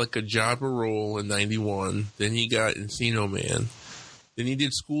had like a Jabba role in 91. Then he got Encino Man. Then he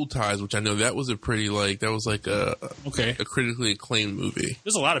did School Ties, which I know that was a critically acclaimed movie.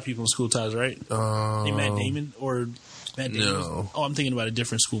 There's a lot of people in School Ties, right? Matt Damon or Matt Damon? No. Oh, I'm thinking about a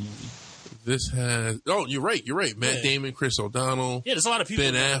different school movie. This has. Oh, you're right. Matt Damon, Chris O'Donnell. Yeah, there's a lot of people.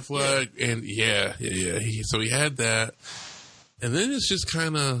 Ben Affleck, and yeah. So he had that, and then it's just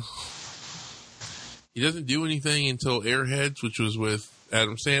kind of. He doesn't do anything until Airheads, which was with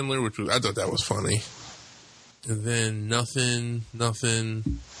Adam Sandler, I thought that was funny, and then nothing.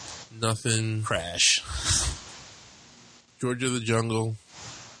 Crash. George of the Jungle.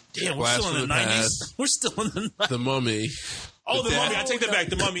 Damn, we're still in the 90s. We're still in the 90s. The Mummy. Oh, The Mummy. I take that back.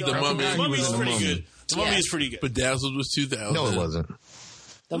 The Mummy. The Mummy is pretty good. The Mummy is pretty good. Bedazzled was 2000. No, it wasn't.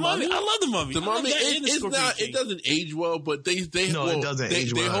 The Mummy. I love The Mummy. The Mummy. It doesn't age well, but it doesn't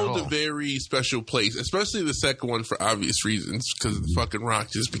age well. They hold a very special place, especially the second one for obvious reasons, because the fucking Rock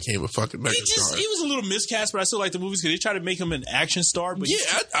just became a fucking megastar. He was a little miscast, but I still like the movies because they try to make him an action star. But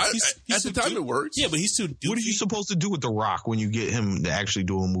at the time it worked. Yeah, but he's too doofy. What are you supposed to do with The Rock when you get him to actually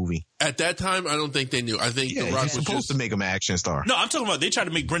do a movie? At that time, I don't think they knew. I think The Rock was supposed to make him an action star. No, I'm talking about they tried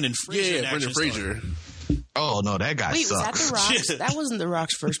to make Brendan Fraser an action Brendan star. Fraser. Oh no, that guy sucks. Was that The Rock's? That wasn't The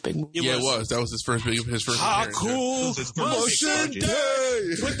Rock's first big movie. It was. That was his first appearance. Cool. Motion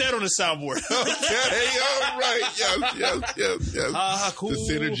Day. Put that on the soundboard. Okay, all right. Yes. Cool. The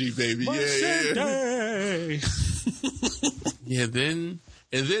synergy, baby. Yeah.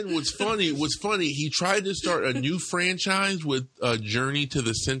 And then what's funny, he tried to start a new franchise with Journey to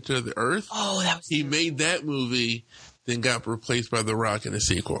the Center of the Earth. Oh, that was He made that movie, then got replaced by The Rock in the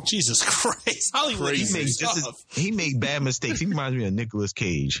sequel. Jesus Christ. Hollywood. He made bad mistakes. He reminds me of Nicolas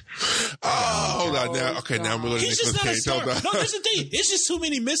Cage. Hold on now. Okay, now we're looking at He's Nicolas just not a Cage. star. No, that's the thing. It's just too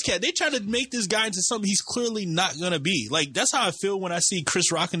many miscasts. They try to make this guy into something he's clearly not going to be. Like, that's how I feel when I see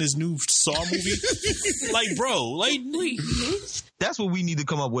Chris Rock in his new Saw movie. Like, bro, that's what we need to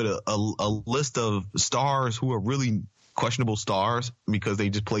come up with a list of stars who are really questionable stars because they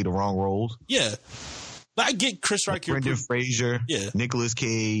just play the wrong roles. Yeah. I get Chris Rock. Brendan Fraser, Nicolas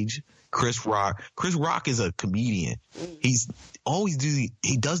Cage, Chris Rock. Chris Rock is a comedian. He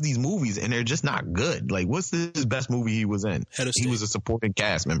does these movies and they're just not good. Like, what's his best movie he was in? He was a supporting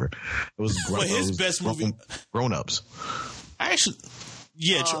cast member. It was best movie, Grown Ups. I actually.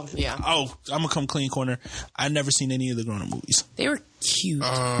 Yeah. Oh, I'm gonna come clean corner. I never seen any of the Grown Up movies. They were cute.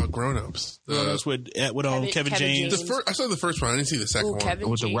 Grown Ups. With Kevin James. I saw the first one. I didn't see the second one.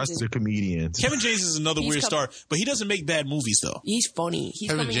 With the rest of the comedians. Kevin James is another weird star, but he doesn't make bad movies though. He's funny.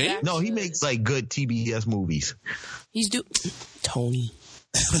 He's Kevin coming James? back. No, he makes like good TBS movies. Tony.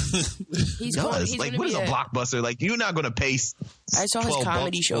 He's what is a blockbuster? Like, you're not gonna pay. I saw his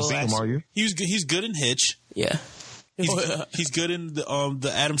comedy show last are you? He's good in Hitch. Yeah. He's good in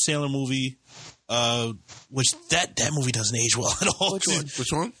the Adam Sandler movie, which that movie doesn't age well at all. Which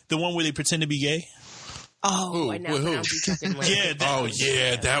one? The one where they pretend to be gay. Oh, I now pronounce you second way. Yeah.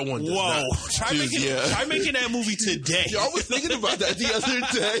 That one. Whoa! Try making that movie today. Yo, I was thinking about that the other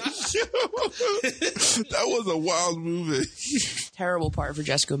day. That was a wild movie. Terrible part for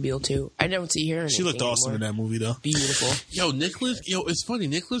Jessica Biel too. I don't see her. She looked awesome in that movie though. Beautiful. It's funny.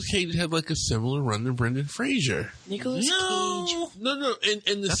 Nicolas Cage had like a similar run to Brendan Fraser. Nicolas Cage. No.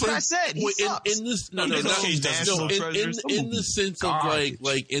 In the That's sense, what I said. He sucks. in this, no, Nicolas Cage doesn't. in the sense of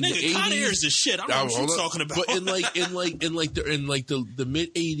like in the 80s. Con Air is the shit. I don't know what you're talking about. But in the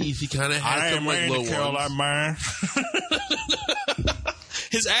mid 80s, he kind of had some like low ones.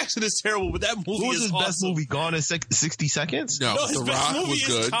 His accent is terrible, but that movie What was is his awesome. best movie? Gone in 60 Seconds? No, his The best Rock movie was is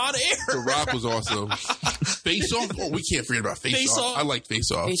good. Con Air. The Rock was awesome. Face Off? Oh, we can't forget about Face Off. I like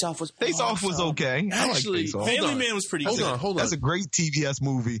Face Off. Face Off was Face Off was okay. Actually, I like Face Off. Family Man was pretty good. Hold on. That's a great TBS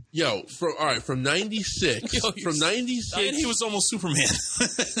movie. Yo, from 96. From 96. And he was almost Superman.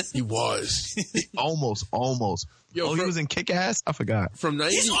 He was. Almost. Yo, he was in Kick-Ass? I forgot. From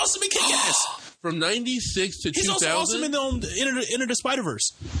 90, He's awesome in Kick-Ass. From 96 to He's 2000. also awesome in Into the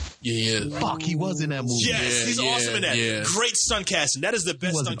Spider-Verse. Yeah, he is. Fuck, he was in that movie. Yes, he's awesome in that. Yeah. Great stunt casting. That is the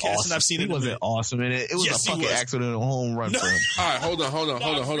best stunt casting I've seen in a minute. He wasn't awesome in it. It was Yes, a fucking accident, a home run for him. All right, hold on.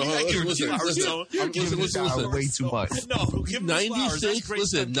 Listen. Way too much. No, give him his flowers. That's 96, great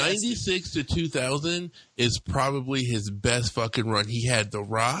listen, stunt casting. 96 to 2000 is probably his best fucking run. He had The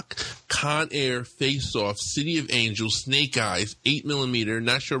Rock, Con Air, Face Off, City of Angels, Snake Eyes, 8mm,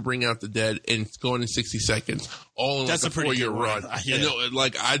 Not Sure Bring Out the Dead, and Going in 60 Seconds. All in That's like a pretty 4-year good run. run. Yeah. And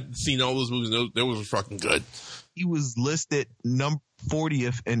like, I'd seen all those movies. They was fucking good. He was listed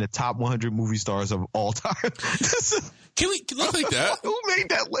 40th in the top 100 movie stars of all time. Can we I'll take that. Who made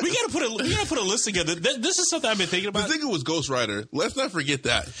that list? We gotta put a list together. This is something I've been thinking The about. thing was Ghost Rider. Let's not forget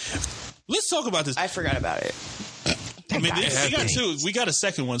that. Let's talk about this. I forgot about it. I mean, we got two. We got a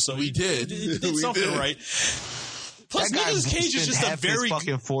second one, so We did. did We something did. right. Plus, That guy Nicolas Cage is spent just a half very his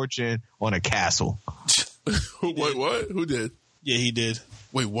fucking fortune on a castle. Wait, what? Who did? Yeah, he did.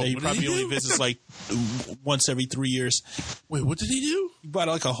 Wait, what? He What did probably he only do? visits like once every 3 years. Wait, what did he do? He bought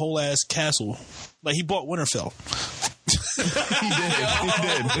like a whole ass castle. Like he bought Winterfell. He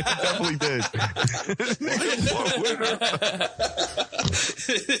did. Definitely did.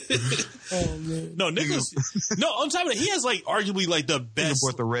 No, Nicholas. No, on top of that, he has like arguably like the He best.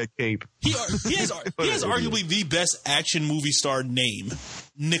 bought the red cape. He has arguably the best action movie star name.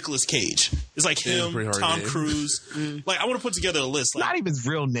 Nicolas Cage. It's like Yeah, him, pretty hard Tom name. Cruise. Like I want to put together a list. Like Not even his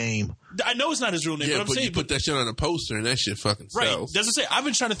real name. I know it's not his real name, Yeah, but I'm but saying you put that shit on a poster and that shit fucking right. sells. That's what I'm saying. I've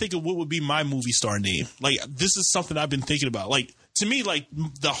been trying to think of what would be my movie star name. Like this is something I've been thinking about. Like to me, like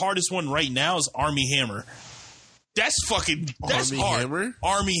the hardest one right now is Army Hammer. That's Army hard. Hammer?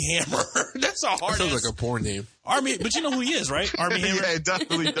 Army Hammer. That's a hard. That sounds ass- like a porn name. Army, but you know who he is, right? Army Hammer. Yeah, it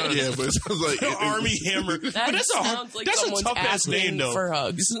definitely does. Yeah, but it sounds like Army Hammer. But that's sounds like that's a someone's tough ass asking name though. for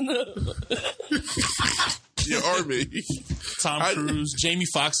hugs. Yeah, Army. Tom Cruise, Jamie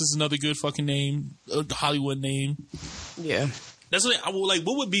Foxx is another good fucking name, Hollywood name. Yeah. That's what I will like.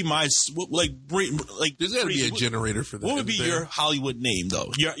 What would be my like? There's got to be a generator for that. What would be your Hollywood name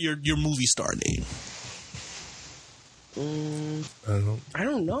though? Your movie star name? I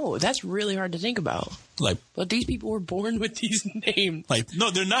don't know. That's really hard to think about. Like, But these people were born with these names. no,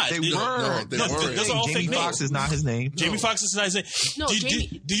 they're not. They were. they weren't. Those are all Jamie fake Foxx names. is not his name. Jamie Foxx is not his name. No,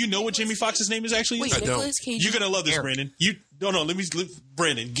 do you know what Jamie Foxx's name is actually? Wait, I don't. Nicolas Cage. You're gonna love this, Eric. Brandon.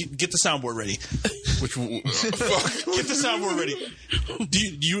 Brandon, get the soundboard ready. Which fuck? Get the soundboard ready. Do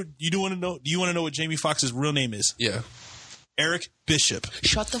you want to know? Do you want to know what Jamie Foxx's real name is? Yeah. Eric Bishop.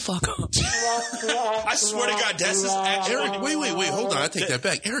 Shut the fuck up. I swear to God, that's his actual Eric, name. wait, hold on. I take that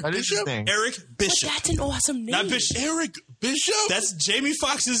back. Eric That is his Bishop? name. Eric Bishop. That's an awesome name. Not Bishop. Eric Bishop? That's Jamie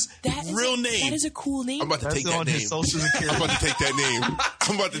Foxx's That is real That name. is a cool name. I'm about to That's take that on name. his social I'm security. about to take that name.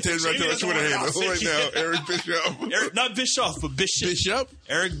 I'm about to take it right to my Twitter handle right now. Eric Bishop. Eric, not Bischoff, but Bishop. Bishop?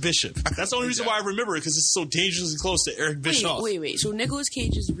 Eric Bishop. That's the only reason why I remember it, because it's so dangerously close to Eric Bischoff. Wait. So Nicolas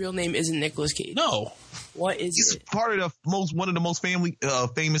Cage's real name isn't Nicolas Cage. No. What is He's it? part of one of the most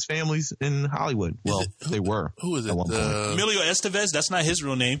famous families in Hollywood. Well, they were. Who is it? At one point. Emilio Estevez, that's not his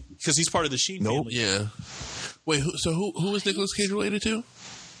real name, because he's part of the Sheen Nope. family. Yeah. Wait, who is Nicolas Cage related to?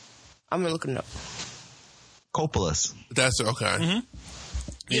 I'm gonna look it up. Coppola's. That's okay.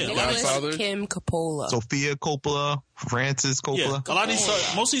 Yeah, Nicholas Godfather? Kim Coppola. Sophia Coppola, Francis yeah. Coppola. A lot of these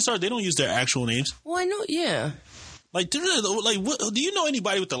stars, most of these stars, they don't use their actual names. Well, I know. Yeah. What, do you know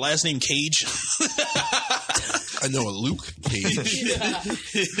anybody with the last name Cage? I know a Luke Cage.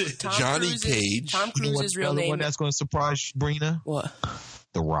 Tom Johnny Cruise Cage. Tom You know Cruise's real the name. one that's going to surprise Brina? What?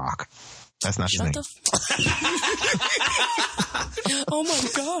 The Rock. That's not his Shut name. the. Oh my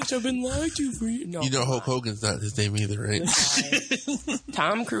gosh! I've been lied to for you. No. You know Hulk Hogan's not his name either, right?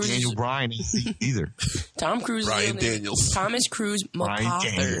 Tom Cruise. Daniel Bryan ain't either. Tom Cruise. Ryan Daniels. Thomas Cruise Ryan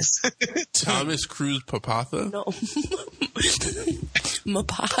Mapother. Daniels. Thomas Cruise Papatha? No.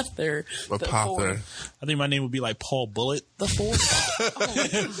 Mapother. Papatha. I think my name would be like Paul Bullet. The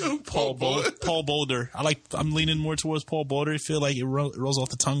fourth. Paul Boulder. I'm leaning more towards Paul Boulder. I feel like it rolls off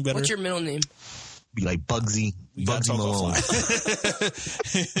the tongue better. What's your middle name? Be like Bugsy. We gotta Bugsy talk Malone.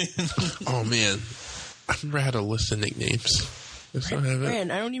 Oh, man. I've never had a list of nicknames. Yes, I haven't. Man,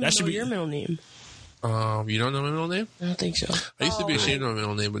 I don't even That should know be- your middle name. You don't know my middle name? I don't think so. I used to be ashamed of my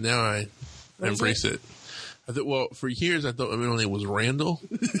middle name, but now I embrace it. I thought, well, for years I thought my middle name was Randall.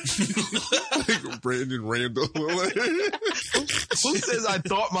 Like Brandon Randall. Who says I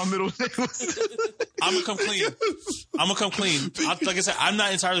thought my middle name was? I'm gonna come clean. Like I said, I'm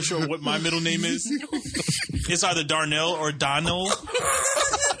not entirely sure what my middle name is. It's either Darnell or Donnell.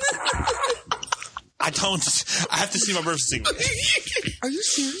 I have to see my birth certificate. Are you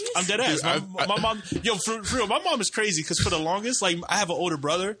serious? I'm dead ass. My mom, for real, my mom is crazy because for the longest, like, I have an older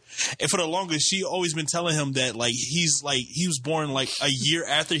brother, and for the longest, she always been telling him that, like, he was born like a year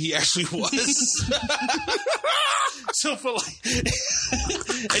after he actually was. So for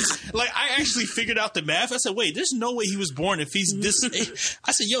like, I actually figured out the math. I said, wait, there's no way he was born if he's this age.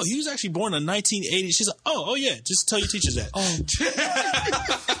 I said, yo, he was actually born in 1980. She's like, oh yeah, just tell your teachers that. Oh,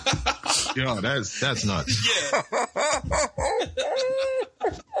 Yo, that's nuts. Yeah.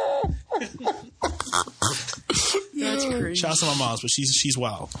 that's crazy. Shout out to my mom's, but she's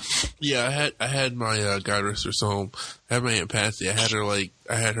wild. Yeah, I had my guide resters home. I had my Aunt Patsy. I had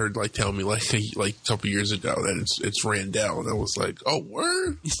her tell me like a couple years ago that it's Randall, and I was like, oh,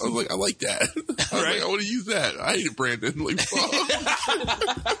 word. I was like, I like that. I was Right. like, I want to use that. I hate Brandon. Like, fuck.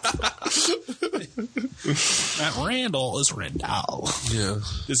 Not Randall, it's Randall. Yeah.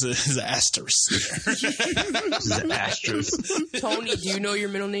 It's an asterisk there. This is an asterisk. Tony, do you know your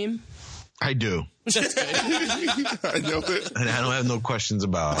middle name? I do. I know it. And I don't have no questions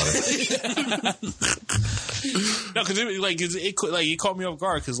about it. No, because it caught me off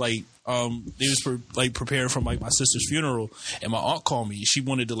guard because they was preparing for my sister's funeral, and my aunt called me. She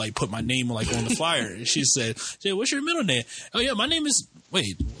wanted to put my name on the flyer, and she said, "Jay, what's your middle name?" Oh yeah, my name is.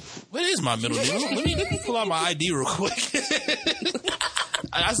 Wait, what is my middle name? Let me pull out my ID real quick.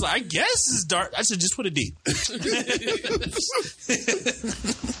 I was like, I guess it's dark. I said, just put a D.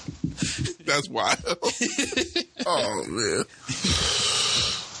 That's wild. Oh man.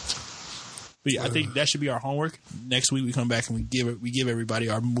 But yeah, I think that should be our homework. Next week we come back and we give everybody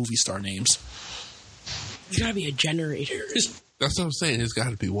our movie star names. There's gotta be a generator. That's what I'm saying. There's got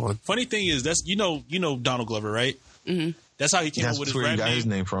to be one. Funny thing is, that's you know Donald Glover, right? Mm-hmm. That's how he came up with his where rap he got name. his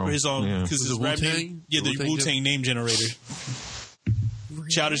name from. His because his rap Wu-Tang? name, the Wu-Tang Wu-Tang name generator.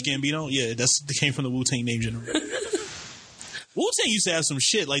 Childish Gambino, yeah, that came from the Wu-Tang name generator. Wu-Tang used to have some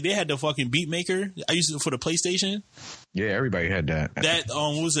shit. Like, they had the fucking beat maker. I used it for the PlayStation. Yeah, everybody had that. That,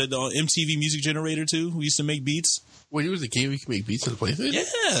 what was it, the MTV music generator, too? We used to make beats. Wait, it was a game we can make beats on the PlayStation?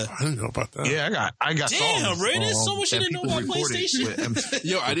 Yeah. I didn't know about that. Yeah, I got Damn, songs. Ray, there's so much you that didn't know people about recorded PlayStation. with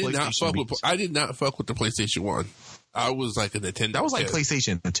Yo, I did not PlayStation fuck with. beats. I did not fuck with the PlayStation 1. I was like a Nintendo. That was like kid.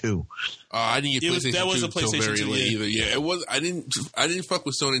 PlayStation 2. I didn't get PlayStation that was 2 a PlayStation until very 2, late yeah. either. Yeah, it was. I didn't fuck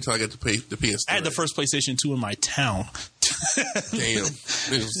with Sony until I got to play the PS3. I had the first PlayStation 2 in my town. Damn, it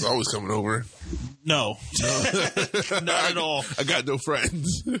was always coming over. No, not at all. I got no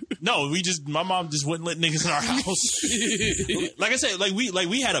friends. No, my mom just wouldn't let niggas in our house. Like I said,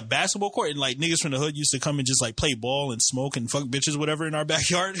 we had a basketball court and like niggas from the hood used to come and just like play ball and smoke and fuck bitches, whatever, in our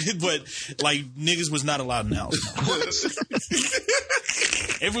backyard. But like niggas was not allowed in the house.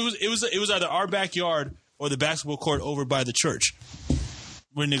 If it was either our backyard or the basketball court over by the church,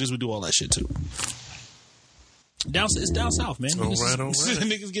 where niggas would do all that shit too. It's down south, man. All right.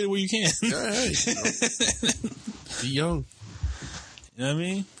 Niggas get it where you can. Be young. You know what I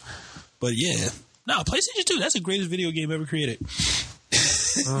mean? But yeah. No, PlayStation 2, that's the greatest video game ever created.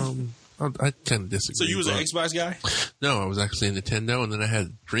 I kind of disagree. So you was an Xbox guy? No, I was actually a Nintendo, and then I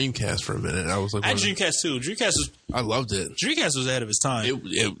had Dreamcast for a minute. I was like, I had Dreamcast too. I loved it. Dreamcast was ahead of its time.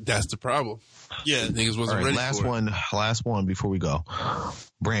 That's the problem. Yeah, niggas wasn't ready. Last one before we go.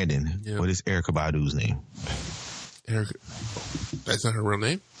 Brandon, what is Erykah Badu's name? Erykah, that's not her real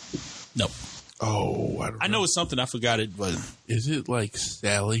name? No. Oh, I know it's something. I forgot it, but is it like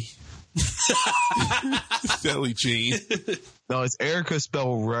Sally? Sally Jean? No, it's Erica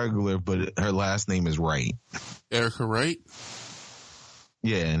spelled regular, but her last name is Wright. Erica Wright?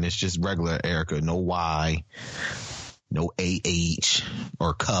 Yeah, and it's just regular Erica. No Y, no AH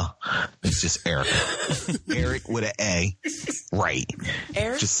or K. It's just Erica. Eric with an A. Wright.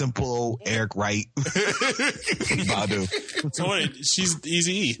 Eric? Just simple old Eric Wright. Badu. So what? She's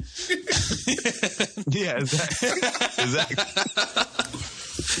Eazy-E. Yeah, exactly.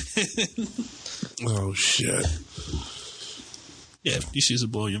 Oh, shit. Yeah, these shits will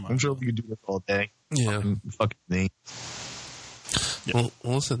blow your mind. I'm sure we could do this all day. Yeah. Fucking name. Yeah. Well,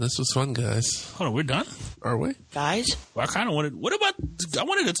 listen, this was fun, guys. Hold on, we're done? Are we? Guys? Well, I kind of wanted... I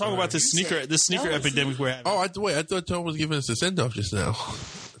wanted to talk about this sneaker epidemic we're having. Oh, I thought Tom was giving us a send-off just now. I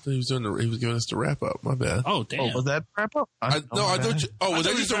thought he was giving us the wrap-up. My bad. Oh, damn. Oh, was that wrap-up? I thought you... Oh, was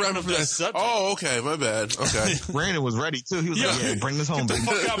that just a wrap-up for that? Subject. Oh, okay. My bad. Okay. Brandon was ready, too. He was like, yeah, bring this home, baby.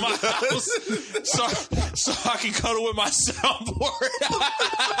 Fuck out my house so I can cuddle with my soundboard.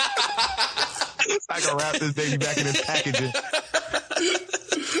 I can wrap this baby back in its packaging.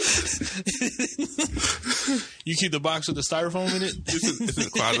 You keep the box with the styrofoam in it? It's in the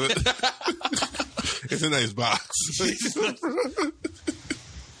closet. It's a nice box.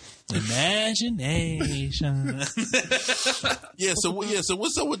 Imagination. So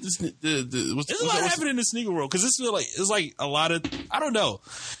what's up with this? There's a lot happening in the sneaker world because it's like a lot of, I don't know,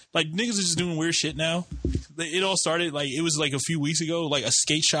 like niggas are just doing weird shit now. It all started like it was like a few weeks ago. Like a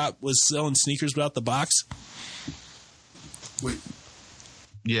skate shop was selling sneakers without the box. Wait.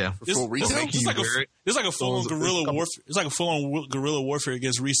 Yeah, it's like a full on guerrilla warfare. It's like a full on guerrilla warfare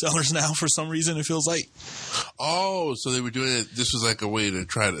against resellers now. For some reason, it feels like. Oh, so they were doing it. This was like a way to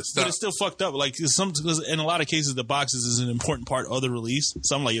try to stop. But it's still fucked up. Like in a lot of cases, the boxes is an important part of the release.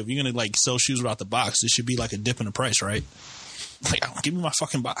 So I'm like, if you're gonna like sell shoes without the box, it should be like a dip in the price, right? Like, give me my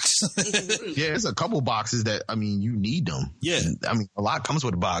fucking box. Yeah, there's a couple boxes that, I mean, you need them. Yeah. I mean, a lot comes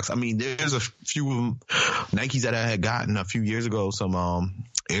with a box. I mean, there's a few Nikes that I had gotten a few years ago, some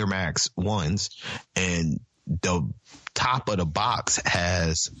Air Max 1s, and the top of the box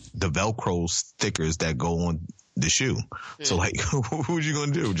has the Velcro stickers that go on the shoe. Yeah. So, like, what you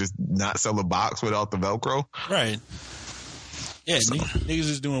going to do? Just not sell a box without the Velcro? Right. Yeah, so.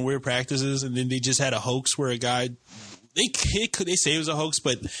 Niggas is doing weird practices, and then they just had a hoax where a guy... They say it was a hoax,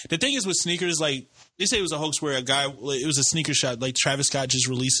 but the thing is with sneakers, like they say it was a hoax where it was a sneaker shop. Like Travis Scott just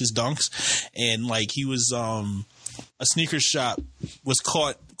released his Dunks, and like he was a sneaker shop was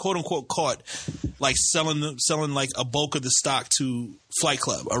caught, quote unquote, like selling like a bulk of the stock to Flight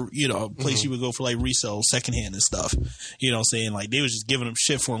Club, or a place you would go for like resale, secondhand and stuff. You know what I'm saying? Like they was just giving him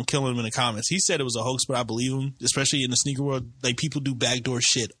shit for him, killing him in the comments. He said it was a hoax, but I believe him, especially in the sneaker world. Like people do backdoor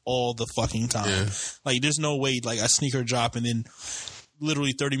shit all the fucking time. Yeah. Like there's no way like a sneaker drop and then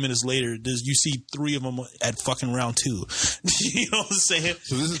literally 30 minutes later, you see 3 of them at fucking round 2. You know what I'm saying?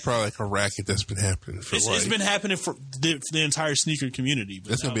 So this is probably like a racket that's been happening for It's been happening for the entire sneaker community. But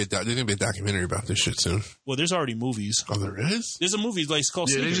there's gonna be a documentary about this shit soon. Well, there's already movies. Oh, there is? There's a movie like it's called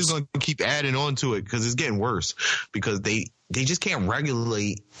Sneakers. They're just going to keep adding on to it because it's getting worse because they just can't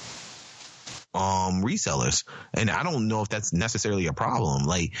regulate resellers, and I don't know if that's necessarily a problem.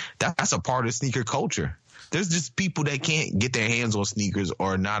 Like that's a part of sneaker culture. There's just people that can't get their hands on sneakers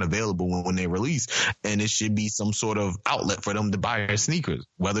or not available when they release, and it should be some sort of outlet for them to buy their sneakers,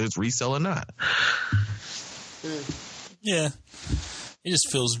 whether it's resale or not. Yeah, it just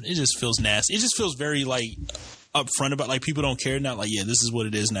feels nasty. It just feels very like upfront about like people don't care, not like this is what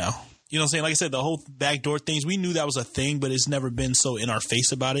it is now. You know what I'm saying? Like I said, the whole backdoor things, we knew that was a thing, but it's never been so in our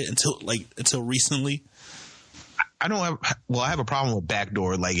face about it until recently. I have a problem with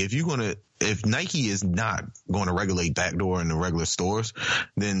backdoor. Like if Nike is not going to regulate backdoor in the regular stores,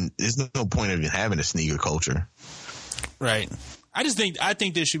 then there's no point of having a sneaker culture. Right. I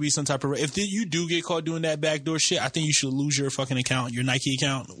think there should be some type of, if you do get caught doing that backdoor shit, I think you should lose your fucking account, your Nike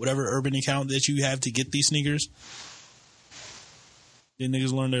account, whatever Urban account that you have to get these sneakers. Then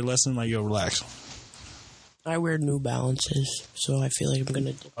niggas learn their lesson. Like, yo, relax. I wear New Balances, so I feel like I'm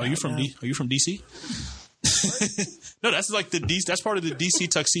gonna. Are you from DC? No, that's like the DC. That's part of the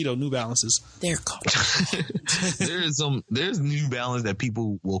DC tuxedo. New Balances. They're cold. There's New Balance that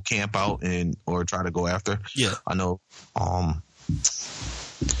people will camp out or try to go after. Yeah, I know.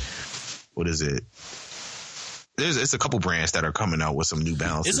 What is it? It's a couple brands that are coming out with some New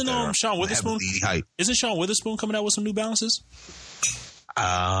Balances. Isn't Sean Witherspoon? Isn't Sean Witherspoon coming out with some New Balances?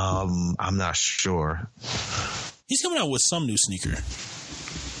 I'm not sure. He's coming out with some new sneaker.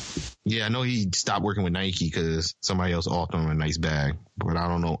 Yeah, I know he stopped working with Nike because somebody else offered him a nice bag, but I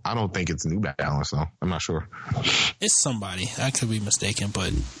don't know. I don't think it's New Balance, though. I'm not sure. It's somebody. I could be mistaken,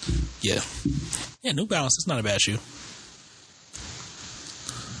 but yeah, New Balance. It's not a bad shoe.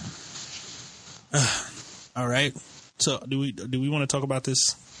 All right. So do we want to talk about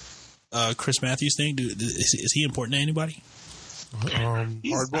this Chris Matthews thing? Is he important to anybody? I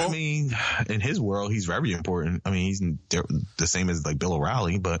mean, in his world, he's very important. I mean, he's the same as like Bill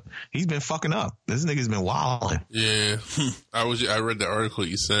O'Reilly, but he's been fucking up. This nigga's been wilding. Yeah, I read the article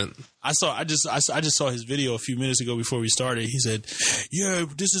you sent. I just saw his video a few minutes ago before we started. He said, "Yeah,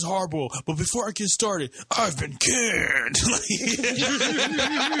 this is horrible, but before I get started, I've been canned."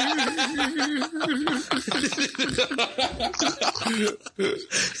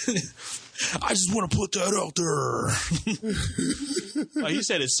 I just want to put that out there. Like, he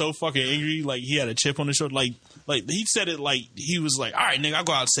said it so fucking angry, like he had a chip on his shoulder. Like he said it like he was like, "All right, nigga, I'll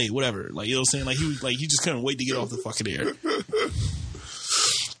go out and say it, whatever." Like, you know what I'm saying? Like he just couldn't wait to get off the fucking air.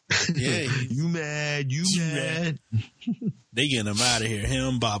 Yeah, you mad? They getting him out of here.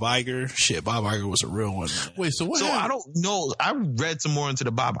 Him, Bob Iger. Shit, Bob Iger was a real one. Man. Wait, so what? So I don't know. I read some more into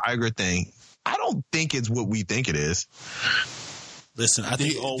the Bob Iger thing. I don't think it's what we think it is. Listen, I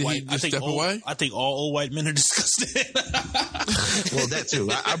think all old white men are disgusting. Well, that too.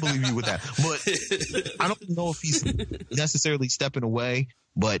 I believe you with that. But I don't know if he's necessarily stepping away,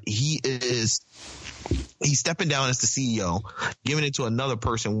 but he's stepping down as the CEO, giving it to another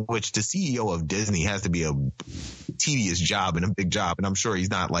person, which the CEO of Disney has to be a tedious job and a big job. And I'm sure he's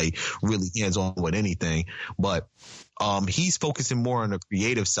not like really hands-on with anything, but he's focusing more on the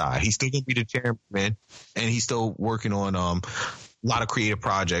creative side. He's still going to be the chairman, and he's still working on a lot of creative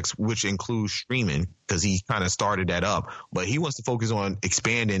projects, which includes streaming, because he kind of started that up. But he wants to focus on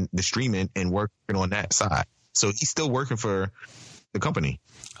expanding the streaming and working on that side. So he's still working for the company.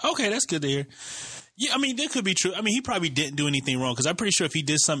 Okay, that's good to hear. Yeah, I mean, that could be true. I mean, he probably didn't do anything wrong, because I'm pretty sure if he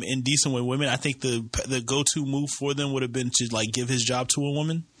did something indecent with women, I think the go-to move for them would have been to like give his job to a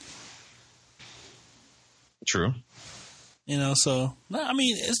woman. True. You know, so I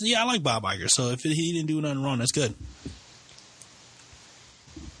mean, I like Bob Iger. So if he didn't do nothing wrong, that's good.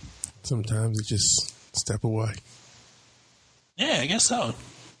 Sometimes you just step away. Yeah, I guess so.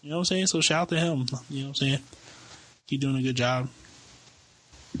 You know what I'm saying? So shout out to him. You know what I'm saying? Keep doing a good job.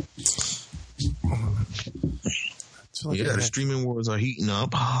 Yeah, the streaming wars are heating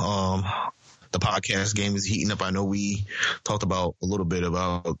up. The podcast game is heating up. I know we talked about a little bit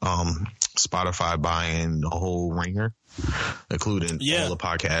about Spotify buying the whole Ringer, including all the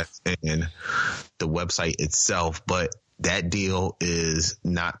podcasts and the website itself. But that deal is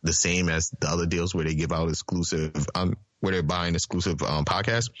not the same as the other deals where they give out exclusive, where they're buying exclusive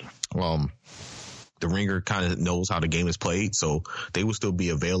podcasts. The Ringer kind of knows how the game is played, so they will still be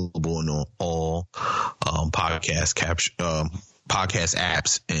available on all podcast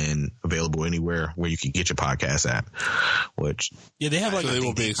apps and available anywhere where you can get your podcast app. Which they have like they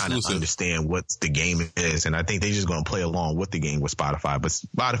will be exclusive. Kind of understand what the game is, and I think they're just going to play along with the game with Spotify. But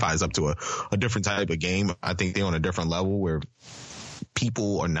Spotify is up to a different type of game. I think they're on a different level where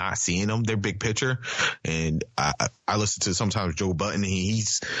people are not seeing them. They're big picture, and I listen to sometimes Joe Budden.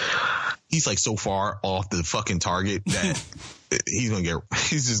 He's like so far off the fucking target that they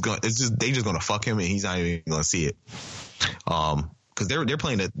just gonna fuck him, and he's not even gonna see it. Because they're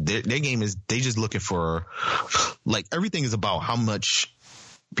playing their game is they just looking for, like, everything is about how much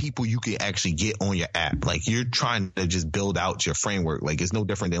people you can actually get on your app. Like, you're trying to just build out your framework. Like, it's no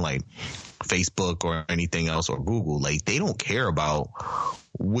different than like Facebook or anything else or Google. Like, they don't care about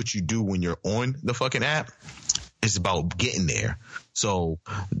what you do when you're on the fucking app. It's about getting there. So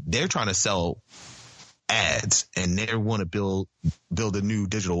they're trying to sell ads, and they want to build a new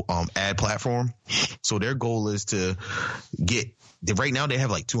digital ad platform. So their goal is to get. Right now they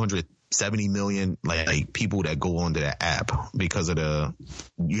have like 270 million like people that go onto that app because of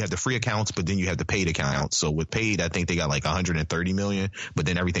you have the free accounts, but then you have the paid accounts. So with paid, I think they got like 130 million, but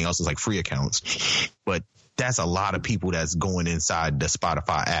then everything else is like free accounts. But that's a lot of people that's going inside the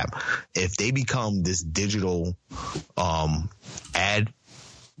Spotify app. If they become this digital ad,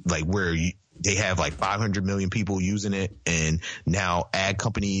 like where they have like 500 million people using it, and now ad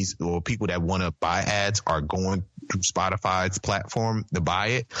companies or people that want to buy ads are going through Spotify's platform to buy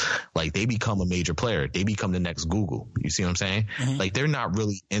it, like they become a major player. They become the next Google. You see what I'm saying? Mm-hmm. Like they're not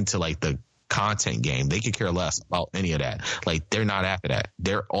really into like the content game. They could care less about any of that. Like they're not after that.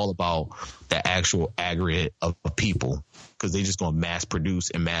 They're all about the actual aggregate of people, because they just gonna mass produce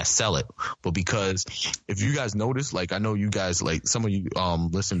and mass sell it. But because if you guys notice, like I know you guys, like some of you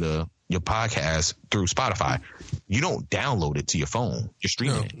listen to your podcast through Spotify, you don't download it to your phone. You're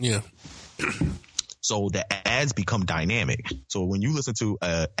streaming it. Yeah. So the ads become dynamic. So when you listen to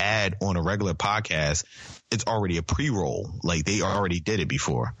an ad on a regular podcast, it's already a pre-roll. Like they already did it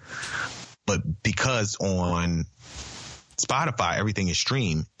before. But because on Spotify, everything is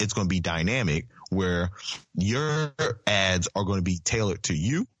streamed, it's going to be dynamic, where your ads are going to be tailored to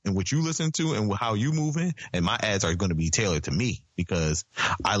you and what you listen to and how you moving. And my ads are going to be tailored to me because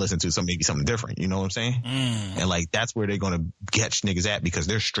I listen to maybe something different. You know what I'm saying? And like, that's where they're going to catch niggas at, because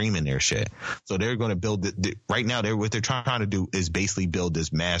they're streaming their shit. So they're going to build right now. What they're trying to do is basically build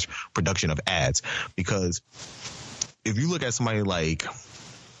this mass production of ads, because if you look at somebody like,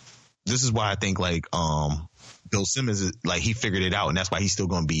 this is why I think like, Bill Simmons is like, he figured it out, and that's why he's still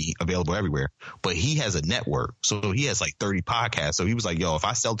going to be available everywhere. But he has a network, so he has like 30 podcasts. So he was like, "Yo, if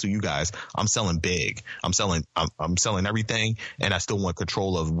I sell to you guys, I'm selling big. I'm selling everything, and I still want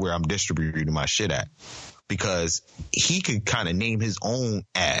control of where I'm distributing my shit at." Because he could kind of name his own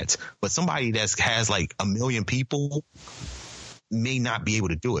ads, but somebody that has like 1 million people may not be able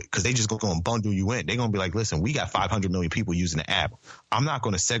to do it, because they just going to bundle you in. They're going to be like, listen, we got 500 million people using the app. I'm not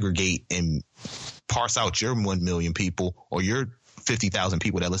going to segregate and parse out your 1 million people or your 50,000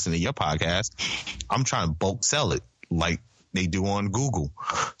 people that listen to your podcast. I'm trying to bulk sell it like they do on Google.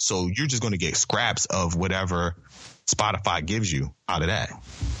 So you're just going to get scraps of whatever Spotify gives you out of that.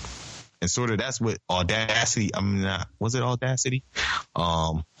 And sort of that's what Audacity, was it Audacity?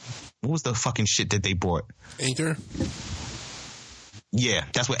 What was the fucking shit that they brought? Anchor? Yeah,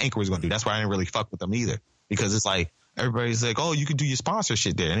 that's what Anchor was going to do. That's why I didn't really fuck with them either, because it's like, everybody's like, oh, you can do your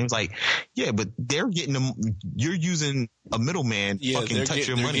sponsorship there. And it was like, yeah, but they're getting them. You're using a middleman fucking touch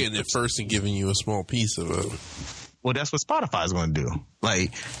your money. They're getting it first and giving you a small piece of it. Well, that's what Spotify is going to do.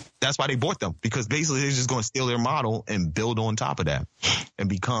 Like, that's why they bought them, because basically they're just going to steal their model and build on top of that and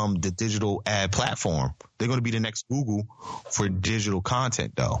become the digital ad platform. They're going to be the next Google for digital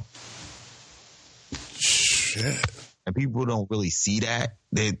content, though. Shit. And people don't really see that.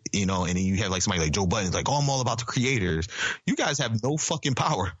 They, you know, and then you have like somebody like Joe Budden's like, oh, I'm all about the creators. You guys have no fucking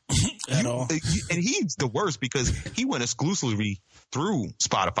power at all. And he's the worst, because he went exclusively through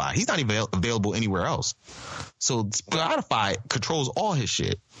Spotify. He's not even available anywhere else. So Spotify controls all his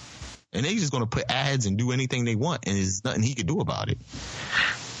shit. And they're just going to put ads and do anything they want, and there's nothing he can do about it.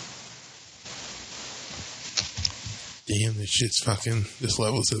 Damn, this shit's fucking, this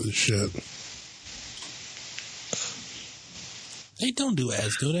level to this shit. They don't do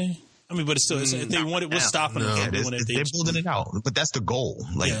ads, do they? I mean, but it's still, if they want it, what's stopping them? Yeah, they're building it out, but that's the goal.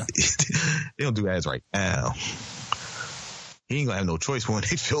 Like, they don't do ads right now. He ain't gonna have no choice when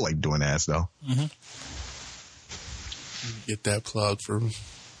they feel like doing ads, though. Mm-hmm. Get that plug from,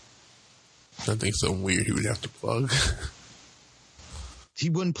 I think something weird he would have to plug.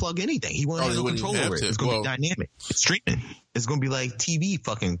 He wouldn't plug anything. He wouldn't have no control over it. It's going to be dynamic. It's streaming. It's going to be like TV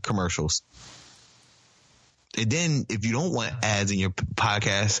fucking commercials. And then if you don't want ads in your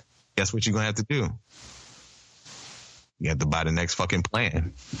podcast, guess what you're going to have to do? You have to buy the next fucking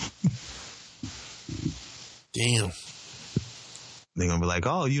plan. Damn. They're going to be like,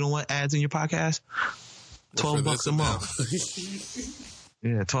 oh, you don't want ads in your podcast? $12 a month.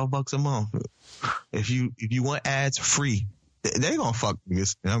 Yeah, $12 a month. If you want ads free, they're going to fuck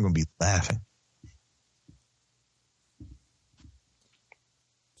niggas, and I'm going to be laughing.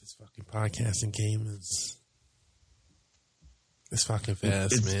 This fucking podcasting game is... It's fucking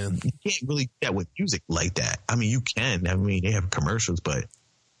fast, man. You can't really do that with music like that. I mean, you can. I mean, they have commercials, but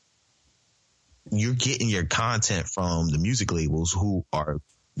you're getting your content from the music labels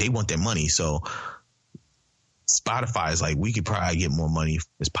they want their money. So Spotify is like, we could probably get more money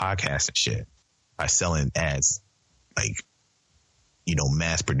from this podcast and shit by selling ads. Like,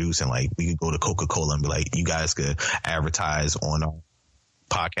 mass produce, and like we could go to Coca-Cola and be like, you guys could advertise on our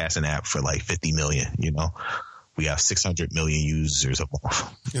podcasting app for like 50 million. We have 600 million users a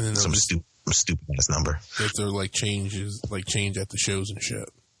month. And then some stupid ass number. That they're like change at the shows and shit.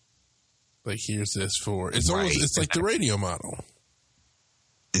 Like, here's this for it's Right. almost, it's like the radio model.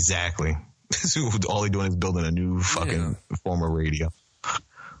 Exactly. All they're doing is building a new fucking form of radio.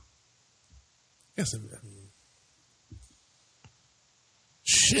 Yes, I mean,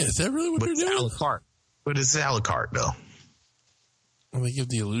 shit, is that really what But they're it's a doing? la carte. But it's a la carte though. Well, they give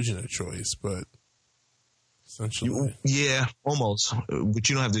the illusion of choice, but essentially, Yeah, almost. But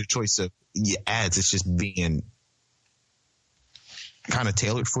you don't have the choice of your ads. It's just being kind of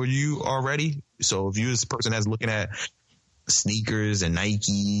tailored for you already. So if you're this person that's looking at sneakers and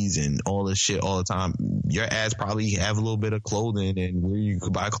Nikes and all this shit all the time, your ads probably have a little bit of clothing and where you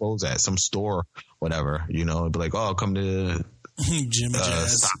could buy clothes at, some store, whatever. It'd be like, oh, come to Jimmy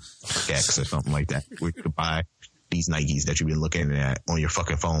Jazz. StockX or something like that. We could buy these Nikes that you've been looking at on your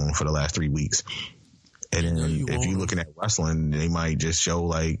fucking phone for the last 3 weeks. And then if you're looking at wrestling, they might just show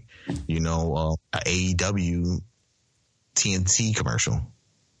like, a AEW TNT commercial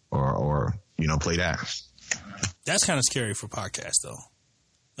or play that. That's kind of scary for podcasts, though.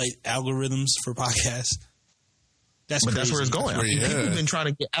 Like algorithms for podcasts. That's That's where it's going. That's where People have been trying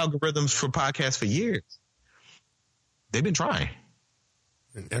to get algorithms for podcasts for years. They've been trying.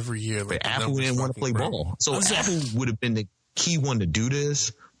 and every year, like, But Apple didn't want to play ball. So Apple would have been the key one to do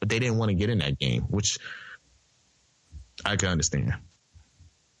this, but they didn't want to get in that game, which I can understand.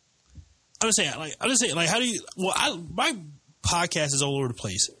 I'm just saying, how do you? Well, my podcast is all over the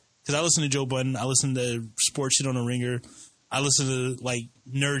place because I listen to Joe Budden, I listen to sports shit on the Ringer, I listen to like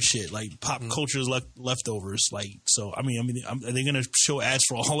nerd shit, like pop culture's leftovers. Like, so I mean, are they gonna show ads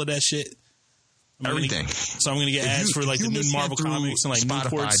for all of that shit? Everything. So I'm gonna get ads for like the new Marvel comics and like Spotify.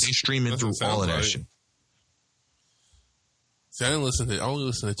 Newports. They streaming through all of that shit. See, I only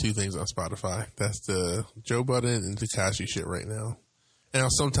listen to two things on Spotify. That's the Joe Budden and Tekashi shit right now. And I'll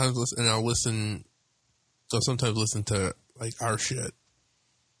sometimes listen to like our shit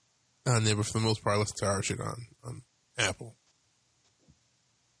on there, but for the most part, I listen to our shit on Apple.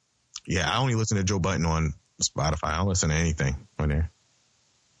 Yeah, I only listen to Joe Budden on Spotify. I don't listen to anything on there.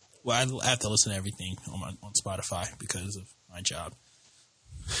 Well, I have to listen to everything on Spotify because of my job.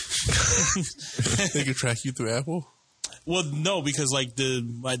 They can track you through Apple. Well, no, because like I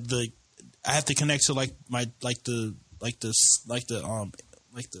have to connect to like my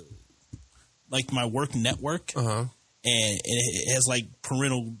my work network, and it has like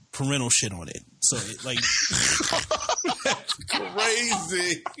parental shit on it. So it, like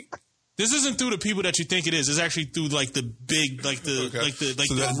Crazy. this isn't through the people that you think it is. It's actually through like the big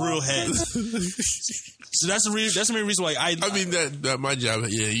the real heads. So that's the main reason why I mean that my job.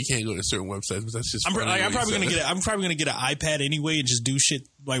 Yeah, you can't go to certain websites, but that's just. I'm probably gonna get an iPad anyway and just do shit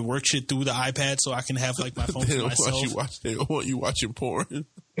like work shit through the iPad so I can have like my phone They to don't myself. they don't want you watching porn.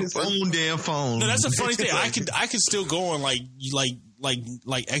 His own damn phone. No, that's the funny thing. I could still go on like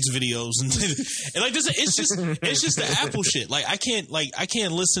X videos and like this. It's just the Apple shit. Like I can't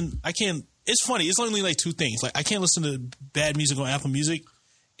listen. It's funny. It's only like two things. Like I can't listen to bad music on Apple Music,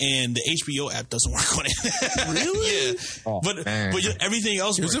 and the HBO app doesn't work on it. Really? Yeah. But everything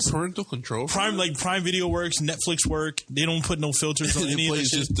else There's works. a parental control. Prime Video works. Netflix work. They don't put no filters on It any of plays this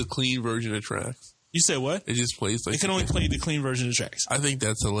shit. just the clean version of tracks. You said what? It just plays like It can only play the clean version of tracks. I think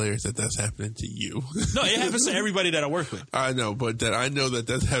that's hilarious that that's happening to you. No, it happens to everybody that I work with. I know, but that I know that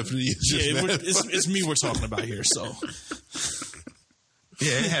that's happening to you. It's me we're talking about here. So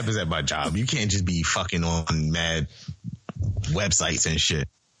Yeah, it happens at my job. You can't just be fucking on mad websites and shit,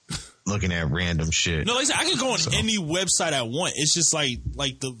 looking at random shit. no, like I said, I can go on any website I want. It's just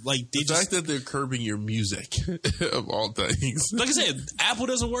the fact that they're curbing your music of all things. Like I said, Apple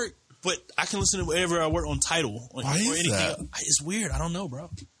doesn't work, but I can listen to whatever I work on Tidal or anything. that? It's weird. I don't know, bro.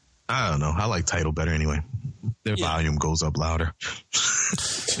 I don't know. I like Tidal better anyway. Their volume goes up louder.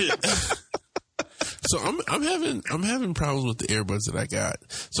 So I'm having problems with the earbuds that I got.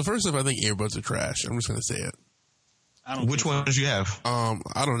 So first off, I think earbuds are trash. I'm just gonna say it. Which ones you have? I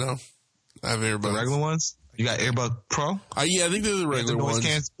don't know. I have earbuds. The regular ones? You got Earbud Pro? Yeah, I think they're the regular noise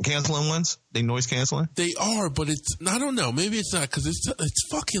ones. Canceling ones? They noise canceling? They are, but I don't know. Maybe it's not because it's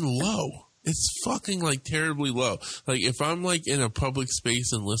fucking low. It's fucking like terribly low. Like if I'm like in a public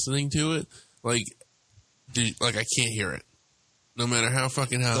space and listening to it, like I can't hear it. No matter how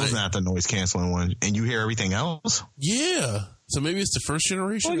fucking high. Those are not the noise canceling ones. And you hear everything else? Yeah. So maybe it's the first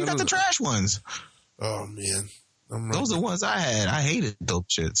generation. Oh, you got the trash ones. Oh man. Those are the ones I had. I hated those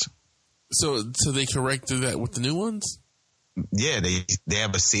shits. So they corrected that with the new ones? Yeah, they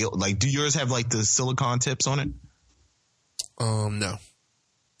have a seal. Like, do yours have like the silicone tips on it? No.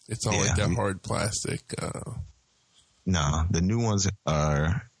 It's all like that hard plastic. Nah, the new ones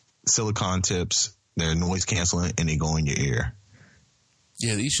are silicone tips. They're noise canceling and they go in your ear.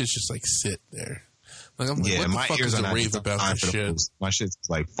 Yeah, these shits just like sit there. Like, I'm like, Yeah, what the my fuck ears is are the not rave about designed this for the shit? boost. My shit's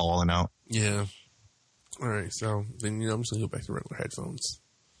like falling out. Yeah. All right, so then I'm just gonna go back to regular headphones.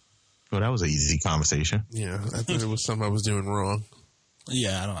 Well, that was an easy conversation. Yeah, I thought it was something I was doing wrong.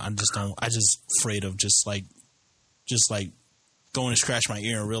 Yeah, I just afraid of just like going to scratch my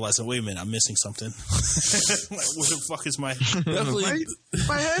ear and realizing, wait a minute, I'm missing something. Like, where the fuck is my Definitely,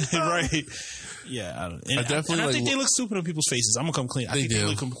 my head? Right? Yeah, I don't. And I definitely I think like- they look stupid on people's faces. I'm gonna come clean. I think they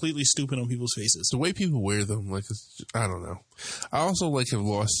look completely stupid on people's faces. the way people wear them, like, I don't know. I also like have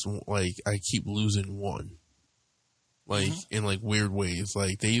lost, like, I keep losing one, like in like weird ways.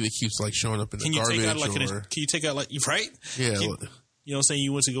 Like they either keeps like showing up in the garbage, can you take out like right? Yeah, you know what I'm saying?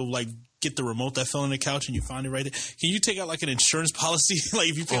 You went to go like get the remote that fell on the couch and you find it right there. Can you take out like an insurance policy? Like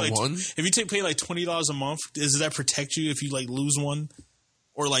if you pay pay like $20 a month, does that protect you if you like lose one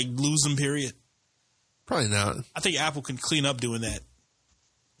or like lose them? Period. probably not. I think Apple can clean up doing that.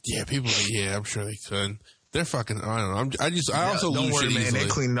 Yeah, people. Yeah, I'm sure they could. They're fucking. I don't know. I also don't lose worry, shit man. easily. They're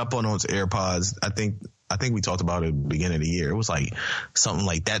cleaning up on those AirPods. I think we talked about it at the beginning of the year. It was like something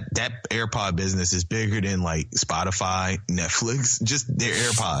like that. That AirPod business is bigger than like Spotify, Netflix, just their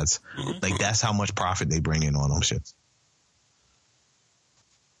AirPods. Like that's how much profit they bring in on them shits.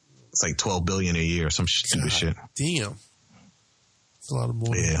 It's like $12 billion a year or some stupid shit. Damn, it's a lot of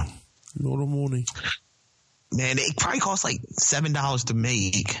money. Yeah, a lot of money. man. It probably costs like $7 to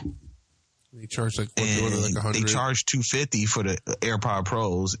make. They charge like And like $100. they charge $250 for the AirPod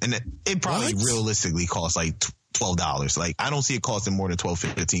Pros, and it probably realistically costs like $12. Like I don't see it costing more than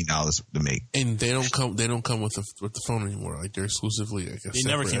 $12, $15 to make. And they don't come. They don't come with the phone anymore. Like they're exclusively. Like They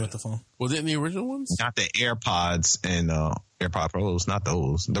never came with the phone. Was it in the original ones? Not the AirPods and AirPod Pros, not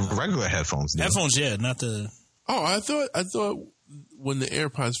those. The regular headphones. Do. Headphones, yeah, not the. Oh, I thought when the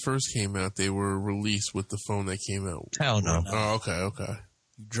AirPods first came out, they were released with the phone that came out. Hell no. Oh, okay.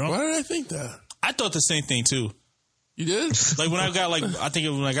 Drunk. Why did I think that? I thought the same thing too. You did? Like when I got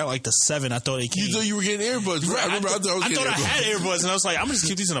when I got like the 7, I thought it came. You thought you were getting earbuds, right? I thought I had earbuds, and I was like, I'm gonna just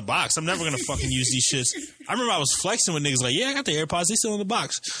keep these in a box. I'm never gonna fucking use these shits. I remember I was flexing with niggas like, yeah, I got the AirPods. They still in the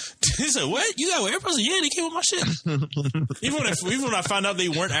box. He said, what? You got AirPods? Yeah, they came with my shit. even when I found out they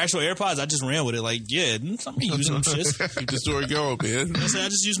weren't actual AirPods, I just ran with it. Like, yeah, I'm using them shits. Keep the story going, man. I said I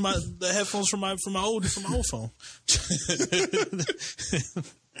just used the headphones from my old phone.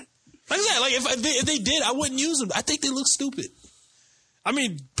 Like I said, like if they did, I wouldn't use them. I think they look stupid. I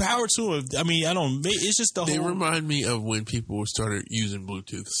mean, power to them. I mean, I don't. It's just the whole. They remind me of when people started using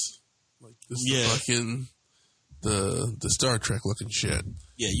Bluetooths, like fucking the Star Trek looking shit.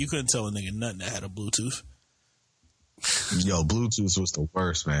 Yeah, you couldn't tell a nigga nothing that had a Bluetooth. Yo, Bluetooth was the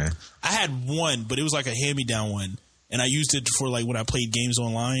worst, man. I had one, but it was like a hand-me-down one, and I used it for like when I played games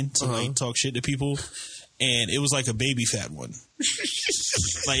online to like talk shit to people. And it was like a baby fat one.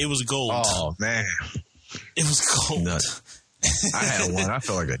 Like it was gold. Oh man, it was gold. Nuts. I had one. I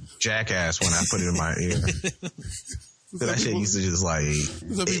felt like a jackass when I put it in my ear. That shit used to just like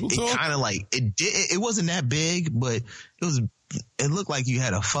it kind of like it wasn't that big, but it looked like you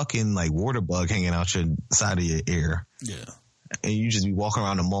had a fucking like water bug hanging out your side of your ear. Yeah, and you just be walking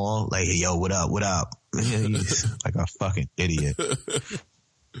around the mall like, hey, yo, what up? Yeah, like a fucking idiot.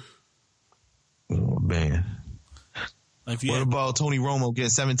 Oh man. What about Tony Romo getting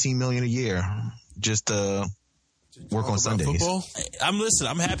 $17 million a year just to work on Sundays? Football?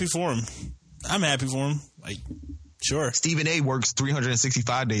 I'm happy for him. Like, sure. Stephen A works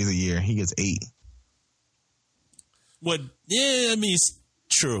 365 days a year. He gets 8. What? Yeah, I mean, it's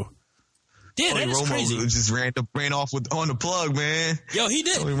true. Yeah, Tony Romo crazy. Just ran off on the plug, man. Yo, he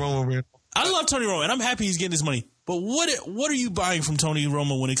did. Tony Romo ran. I love Tony Romo, and I'm happy he's getting his money. But what are you buying from Tony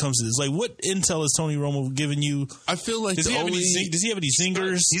Romo when it comes to this? Like, what intel is Tony Romo giving you? I feel like does he have any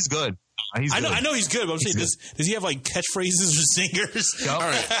zingers? He's good. I know he's good, but I'm saying, does he have like catchphrases or zingers? Yep. All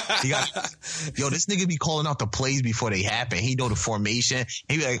right. Yo, this nigga be calling out the plays before they happen. He know the formation.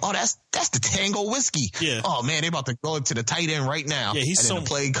 He be like, oh, that's the Tango whiskey. Yeah. Oh man, they about to go to the tight end right now. Yeah, the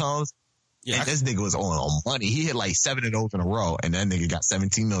play comes. Yeah, and this nigga was on money. He hit like 7 of those in a row, and that nigga got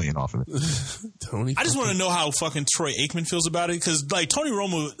 $17 million off of it. Tony, I just want to know how fucking Troy Aikman feels about it, because like Tony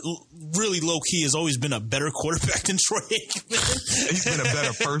Romo, really low key, has always been a better quarterback than Troy Aikman. He's been a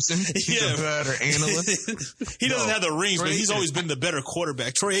better person. He's a better analyst. He doesn't have the rings, but he's always been the better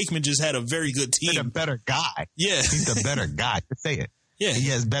quarterback. Troy Aikman just had a very good team. He's a better guy. Yeah, he's the better guy. Just say it. Yeah. He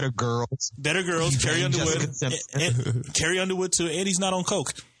has better girls. Better girls. Carrie Underwood. Jessica Simpson. And Carrie Underwood too, and he's not on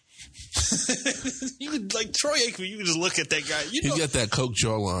coke. You could, like Troy Aikman, you can just look at that guy. You know, He got that coke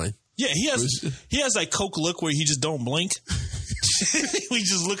jawline. yeah, he has like coke look where he just don't blink. We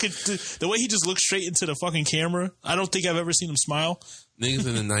just look at the way he just looks straight into the fucking camera. I don't think I've ever seen him smile. Niggas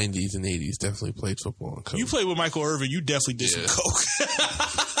in the 90s and 80s definitely played football on coke. You played with Michael Irvin, you definitely did some coke.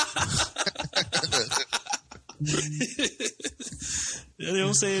 You know what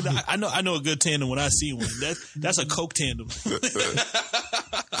I'm saying? I know a good tandem when I see one. That's a coke tandem.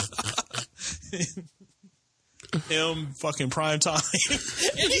 Him fucking prime time.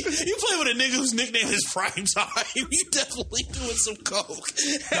 And you play with a nigga whose nickname is prime time. You definitely doing some coke.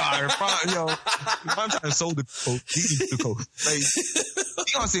 Prime time sold the coke. He used the coke. Like,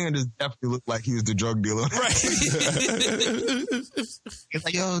 Deion Sanders definitely looked like he was the drug dealer. Right. It's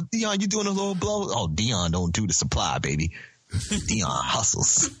like, yo, Deion, you doing a little blow? Oh, Deion don't do the supply, baby. Deion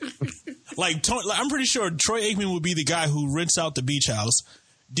hustles. Like, I'm pretty sure Troy Aikman would be the guy who rents out the beach house.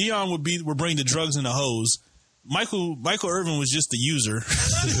 Deion would bring the drugs and the hose. Michael Irvin was just the user.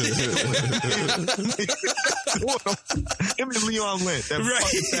 Him and Leon Lynch, that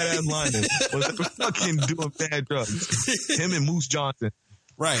fucking fat ass lineman, was fucking doing bad drugs. Him and Moose Johnson.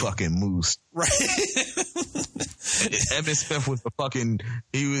 Right. Fucking Moose. Right. Evan Smith was the fucking,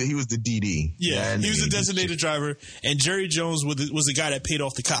 he was the DD. Yeah, he was the designated driver, and Jerry Jones was the guy that paid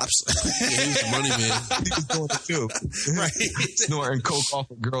off the cops. Yeah, he was the money man. He was doing it too. Right. Snorting coke off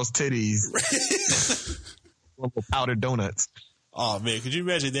of girls' titties. Little powdered donuts. Oh man, could you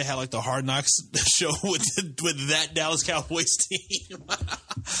imagine they had like the Hard Knocks show with that Dallas Cowboys team?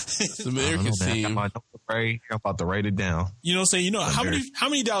 The American team. I'm about to write it down. You know what I'm saying? You know how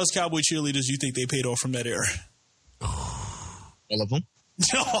many Dallas Cowboy cheerleaders you think they paid off from that era? All of them.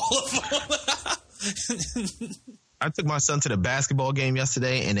 All of them. I took my son to the basketball game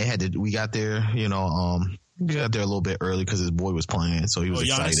yesterday, and we got there, we got there a little bit early because his boy was playing, so he was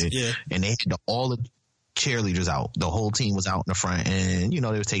excited. Yeah. And they had all the cheerleaders out. The whole team was out in the front, and they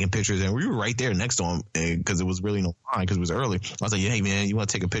were taking pictures, and we were right there next to him because it was really no line because it was early. I was like, hey man, you want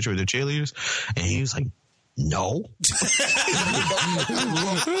to take a picture with the cheerleaders? And he was like, no.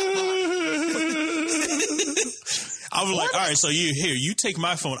 I was like, all right, so you take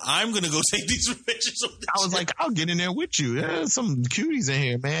my phone. I'm going to go take these pictures of this. I was like, I'll get in there with you. There's some cuties in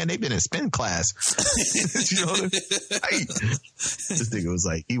here, man. They've been in spin class. This nigga was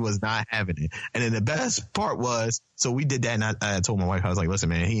like, he was not having it. And then the best part was, so we did that, and I told my wife, I was like, listen,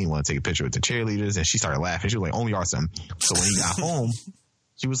 man, he didn't want to take a picture with the cheerleaders. And she started laughing. She was like, only awesome. So when he got home,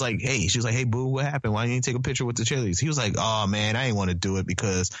 she was like, hey, boo, what happened? Why didn't you take a picture with the cheerleaders? He was like, oh, man, I didn't want to do it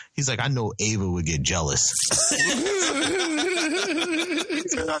because he's like, I know Ava would get jealous. He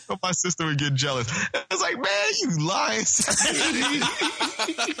said, I know my sister would get jealous. I was like, man, you lying.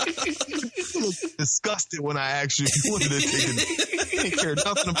 You look disgusted when I asked you if you wanted to take it. You didn't care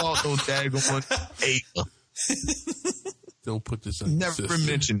nothing about no daggone Ava. Don't put this on. Never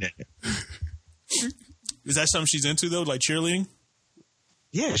mentioned that. Is that something she's into, though, like cheerleading?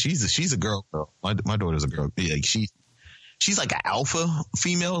 Yeah, she's a girl. My daughter's a girl. Yeah, she's like an alpha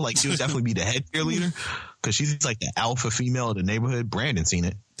female. Like she would definitely be the head cheerleader because she's like the alpha female of the neighborhood. Brandon's seen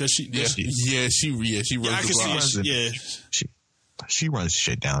it. Does she? Yeah, she runs the block. She runs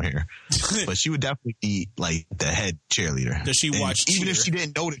shit down here, but she would definitely be like the head cheerleader. Does she watch cheer? Even if she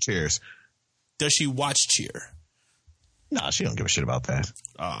didn't know the cheers. Does she watch cheer? Nah, she don't give a shit about that.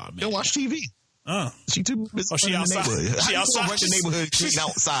 Oh, man. Don't watch TV. She too busy. Oh, she outside. She outside. Run the neighborhood, she's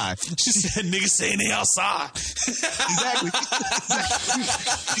outside. She said, "Niggas saying they outside." Exactly.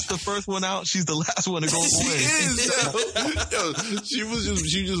 She's the first one out. She's the last one to go away.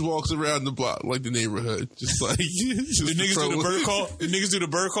 She just walks around the block like the neighborhood, just like the niggas do the bird call. The niggas do the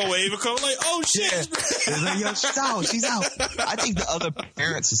bird call with Ava Cole. Like, oh shit, like, yo, she's out. She's out. I think the other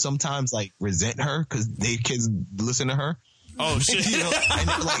parents sometimes like resent her because their kids listen to her. Oh shit!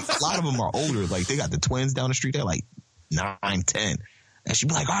 And like a lot of them are older. Like they got the twins down the street. They're like 9, 10. And she'd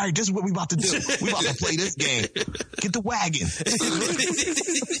be like, all right, this is what we about to do. We about to play this game. Get the wagon.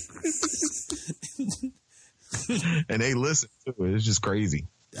 And they listen to it. It's just crazy.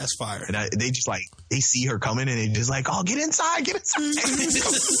 That's fire. And they just like, they see her coming and they just like, oh, get inside. Do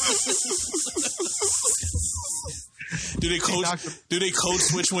they code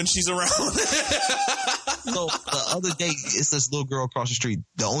switch when she's around? So the other day, it's this little girl across the street.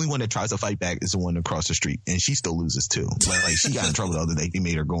 The only one that tries to fight back is the one across the street, and she still loses too. Like she got in trouble the other day. He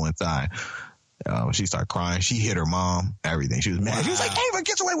made her go inside. She started crying. She hit her mom. Everything. She was mad. Wow. She was like, "Ava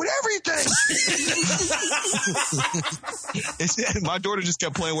gets away with everything." And my daughter just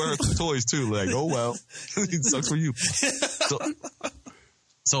kept playing with her toys too. Like, oh well, it sucks for you. So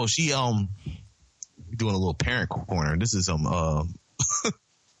So she doing a little parent corner. This is some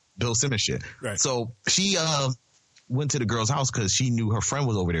Bill Simmons shit. Right. So she went to the girl's house because she knew her friend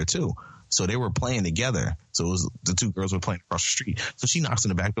was over there too. So they were playing together. So it was the two girls were playing across the street. So she knocks on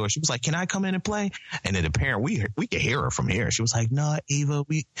the back door. She was like, "Can I come in and play?" And then the parent, we could hear her from here. She was like, "No, Ava,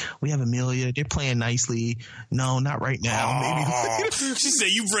 we have Amelia. They're playing nicely. No, not right now. Maybe." She said,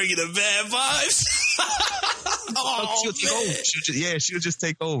 "You bringing the bad vibes." She'll take over. She'll just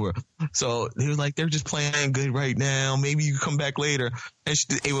take over. So he was like, "They're just playing good right now. Maybe you come back later." And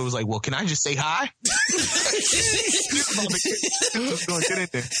Ava was like, "Well, can I just say hi?" Going to get in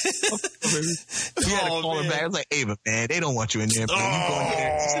there. He had to call her back. I was like, "Ava, man, they don't want you in there. Man. You go in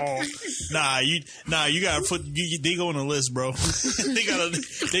there." You gotta put. They go on a list, bro. they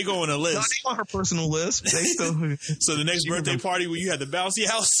go on a list. No, they on her personal list. They still. So the next birthday party where you had the bouncy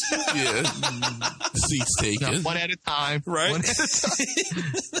house. Yeah, seats taken. One at a time, right? One at a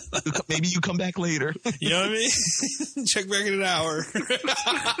time. Maybe you come back later. You know what I mean? Check back in an hour.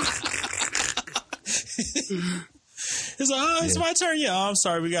 It's like, it's my turn. Yeah, I'm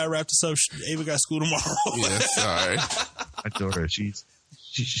sorry. We got to wrap this up. Ava got school tomorrow. Yeah, sorry. I told her she's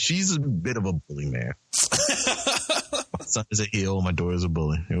a bit of a bully, man. My son is a heel. My daughter's a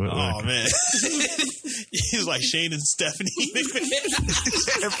bully. Oh, man. He's like Shane and Stephanie.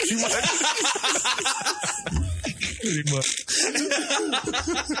 Pretty much.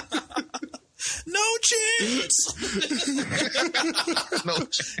 No chance.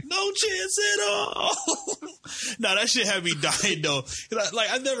 No chance at all. Nah, that shit had me dying though.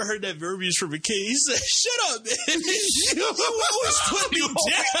 Like I never heard that verbiage from a kid. He said, "Shut up, man. You always put me down."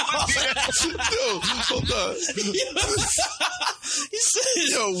 Yo, hold on. He said,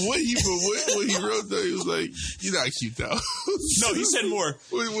 "Yo, what he wrote that, he was like, you're not cute though." No, he said more.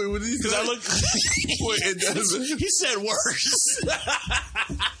 Wait, what did he say? Because I look. Wait, it doesn't. He said worse.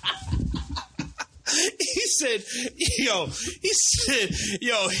 He said,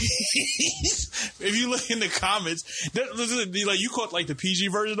 if you look in the comments, like you caught like the PG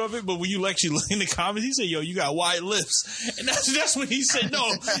version of it, but when you actually look in the comments, he said, "Yo, you got wide lips," and that's when he said,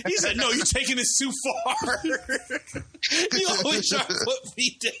 "No, you're taking this too far. You always try to put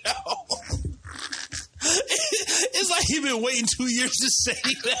me down." It's like he's been waiting 2 years to say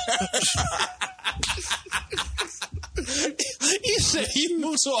that. He said you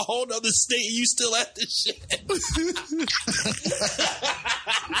moved to a whole other state and you still at this shit.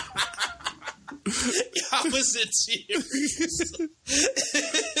 I was in tears.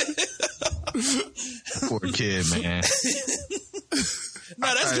 Poor kid, man. No,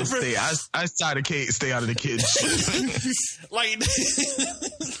 that's good for. I try to stay out of the kids' shit. Like,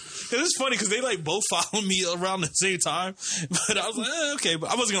 it's funny because they like both follow me around the same time, but I was like, okay, but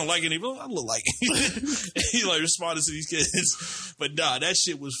I wasn't gonna like it even. I look like it. He like responded to these kids, but nah, that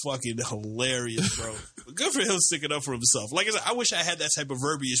shit was fucking hilarious, bro. But good for him sticking up for himself. Like I said, I wish I had that type of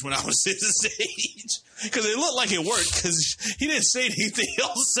verbiage when I was his age because it looked like it worked because he didn't say anything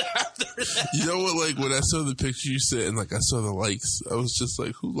else after that. You know what? Like when I saw the picture you sent and like I saw the likes, I was just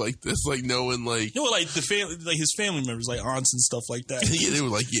like, "Who liked this?" Like knowing like like the family, like his family members, like aunts and stuff like that. Yeah, they were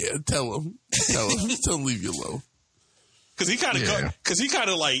like, "Yeah, tell him, leave you alone." Because he kind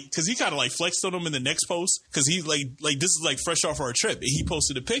of like flexed on him in the next post because he like this is like fresh off our trip and he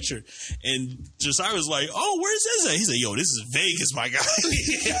posted a picture and Josiah was like, "Oh, where's this at?" He said, "Yo, this is Vegas, my guy."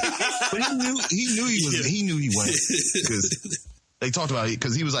 But he knew he went because they talked about it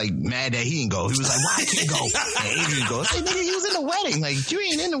because he was like mad that he didn't go. He was like, "Why I can't go?" And Adrian goes, "Hey, nigga, he was in the wedding. Like you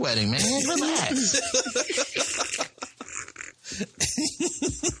ain't in the wedding, man. Relax."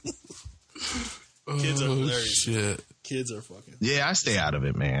 Kids are hilarious. Shit. Kids are fucking. Yeah, I stay out of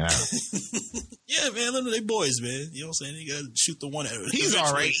it, man. Yeah, man, they boys, man. You know what I'm saying? You gotta shoot the one at it. He's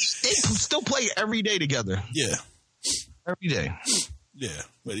all right. They still play every day together. Yeah. Every day. Yeah.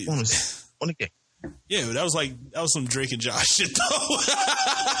 But on a game. Yeah, but that was some Drake and Josh shit though.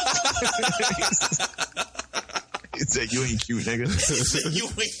 He said, "You ain't cute, nigga." He said, "You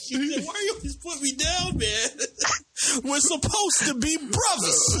ain't cute." Why you always put me down, man? We're supposed to be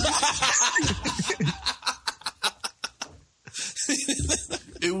brothers.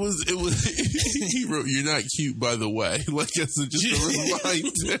 It was. He wrote, "You're not cute, by the way." Like that's just a reminder.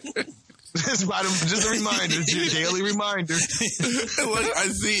 Just a reminder. It's your daily reminder. Like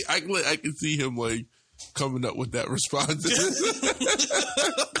I can see him like coming up with that response.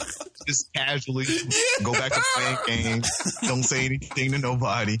 Just casually go back to playing games. Don't say anything to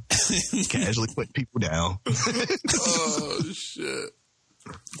nobody. Casually put people down. Oh shit!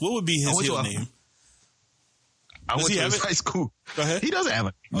 What would be his heel name? I went he to have his it? high school. Go ahead. He doesn't have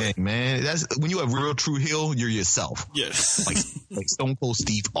a name, man. That's when you have real true heel, you're yourself. Yeah. Like Stone Cold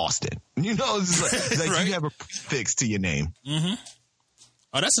Steve Austin. You know, it's like Right. you have a prefix to your name.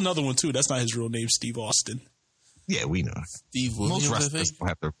 Oh, that's another one too. That's not his real name, Steve Austin. Yeah, we know. Steve Most Williams, I wrestlers think. don't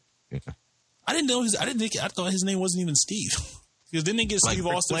have to. Yeah. I didn't know I thought his name wasn't even Steve. Because then they get Like Steve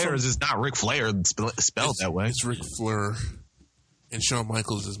Ric Austin. Flair's is not Ric Flair spelled that way. It's Ric Flair. And Shawn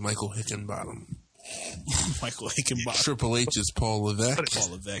Michaels is Michael Hickenbottom. Michael Hickenbottom. Triple H is Paul Levesque. Paul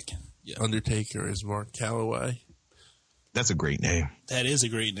Levesque. Yeah. Undertaker is Mark Calloway. That's a great name, That is a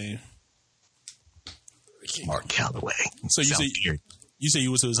great name. Mark Calloway. So you Sounds say weird.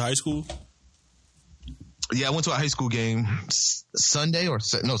 you went to his high school? Yeah, I went to a high school game Saturday,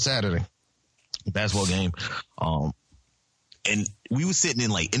 basketball game. And we were sitting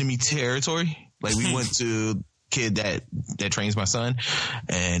in like enemy territory. Like we went to kid that trains my son,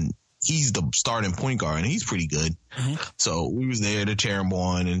 and he's the starting point guard, and he's pretty good. So we was there to cheer him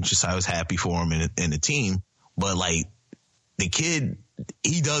on, and just I was happy for him and the team. But like the kid,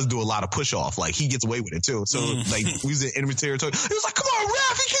 he does do a lot of push off. Like he gets away with it too. So like we was in enemy territory. He was like, "Come on,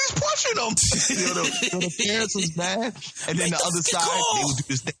 ref! He keeps pushing him." The parents was mad, and then the other side they would do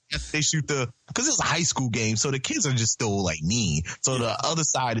this thing. They shoot because it's a high school game, so the kids are just still like mean. So the other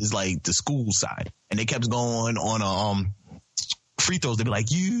side is like the school side, and they kept going on free throws. They'd be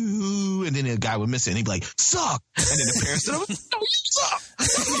like, "You," and then the guy would miss it, and he'd be like, "Suck," and then the parents said, "No, you suck."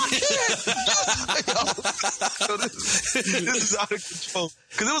 So this is out of control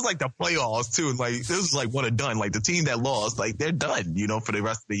because it was like the playoffs too. Like this was like one and done. Like the team that lost, like they're done, for the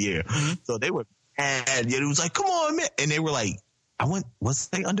rest of the year. So they were mad. It was like, "Come on, man!" And they were like, was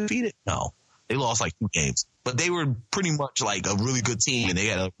they undefeated? No, they lost like 2 games, but they were pretty much like a really good team, and they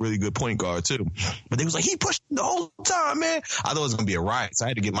had a really good point guard too. But they was like, he pushed the whole time, man. I thought it was gonna be a riot, so I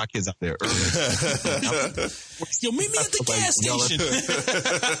had to get my kids out there early. Yo, meet me at the gas station.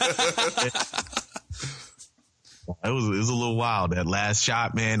 It was a little wild. That last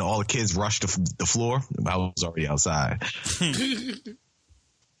shot, man, all the kids rushed the floor. I was already outside.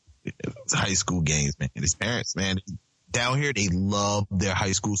 It's high school games, man. His parents, man, down here, they love their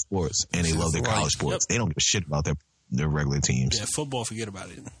high school sports and they love their college sports. They don't give a shit about their regular teams. Yeah, football, forget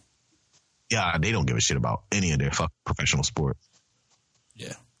about it. Yeah, they don't give a shit about any of their fucking professional sports.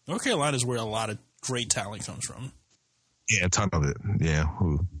 Yeah. North Carolina is where a lot of great talent comes from. Yeah, a ton of it. Yeah.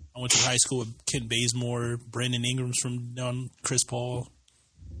 I went to high school with Ken Bazemore, Brandon Ingram's from down, Chris Paul.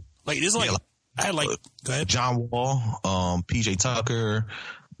 Like, there's like, I had like, go ahead. John Wall, PJ Tucker.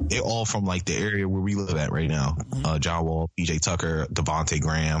 They're all from like the area where we live at right now. John Wall, PJ Tucker, Devontae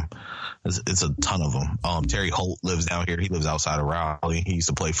Graham. It's a ton of them. Terry Holt lives down here. He lives outside of Raleigh. He used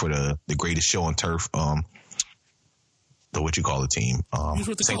to play for the greatest show on turf. The what you call the team? He was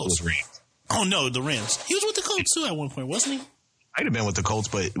with the St. Colts. Louis Rams. Oh no, the Rams. He was with the Colts too at one point, wasn't he? Might have been with the Colts,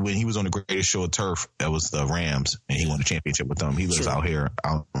 but when he was on the greatest show of turf, that was the Rams, and he won the championship with them. He lives out here,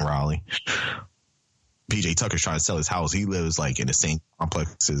 out in Raleigh. PJ Tucker's trying to sell his house. He lives like in the same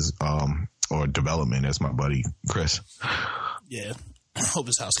complexes or development as my buddy Chris. Yeah. I hope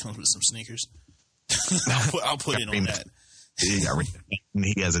his house comes with some sneakers. I'll put it on that.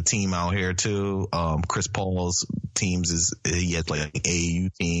 He has a team out here too. Chris Paul's teams he has like AAU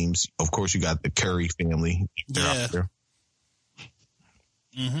teams. Of course, you got the Curry family. Yeah.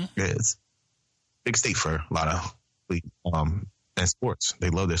 Yeah, it's big state for a lot of and sports. They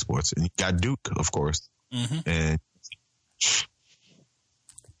love their sports. And you got Duke, of course. And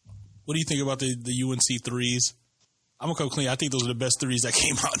what do you think about the UNC threes? I'm gonna go clean. I think those are the best threes that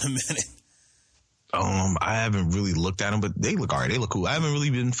came out in a minute. I haven't really looked at them, but they look all right. They look cool. I haven't really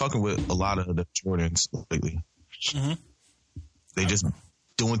been fucking with a lot of the Jordans lately. They just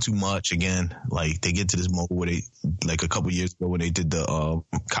doing too much again. Like they get to this mode where they, like a couple years ago when they did the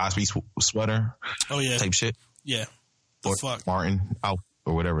Cosby sweater, type shit. Yeah, or fuck Martin out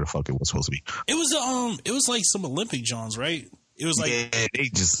or whatever the fuck it was supposed to be. It was like some Olympic Johns, right? It was like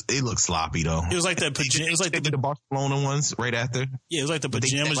they look sloppy though. It was like that. It was like the Barcelona ones right after. Yeah, it was like the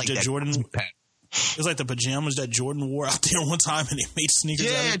pajamas that Jordan. It was like the pajamas that Jordan wore out there one time, and they made sneakers.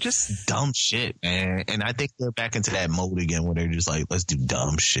 Yeah, just dumb shit, man. And I think they're back into that mode again, where they're just like, let's do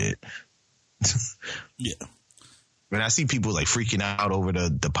dumb shit. Yeah. When I see people like freaking out over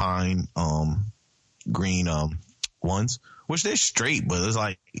the pine green ones, which they're straight, but it's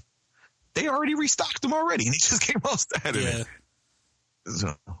like they already restocked them already, and they just came out Saturday. Yeah.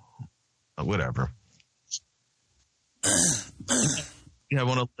 So whatever. Yeah,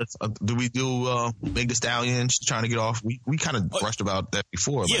 do we do Meg Thee Stallion trying to get off? We kind of brushed about that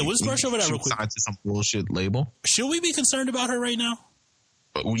before. Yeah, let's brush over that real quick. Signed to some bullshit label. Should we be concerned about her right now?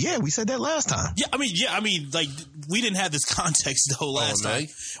 Yeah, we said that last time. Yeah, I mean, like we didn't have this context though last time.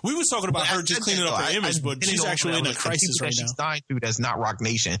 We was talking about her just cleaning up her image, but she's actually in a crisis right now. She's signed to that's not Rock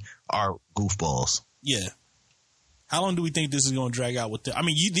Nation are goofballs. Yeah. How long do we think this is going to drag out with them? I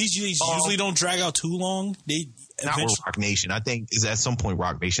mean, these usually don't drag out too long. They not with Rock Nation. I think is at some point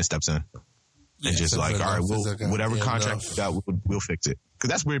Rock Nation steps in and just like, all right, whatever contract you got, we'll fix it. Because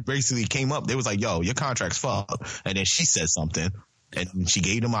that's where it basically came up. They was like, yo, your contract's fucked. And then she said something. And she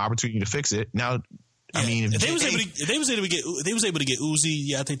gave them an opportunity to fix it. Now, I mean, if they was able to get Uzi,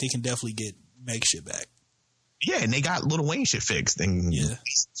 yeah, I think they can definitely get Meg shit back. Yeah, and they got Lil Wayne shit fixed, and these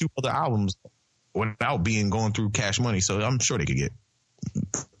 2 other albums without going through Cash Money. So I'm sure they could get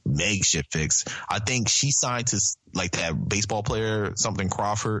Meg shit fixed. I think she signed to like that baseball player, something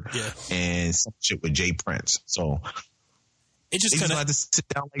Crawford, and some shit with Jay Prince. So it just kind of had to sit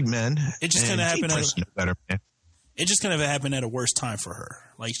down like men. It just kind of happened. It just kind of happened at a worse time for her.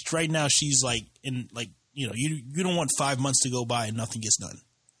 Like right now, she's like in like you don't want 5 months to go by and nothing gets done.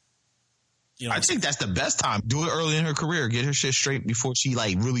 You know I think that's the best time. Do it early in her career. Get her shit straight before she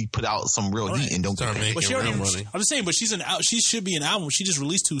like really put out some real heat and don't start making real money. I'm just saying, but she should be an album. She just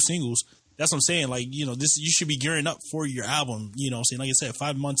released 2 singles. That's what I'm saying. Like this, you should be gearing up for your album. You know, what I'm saying, like I said,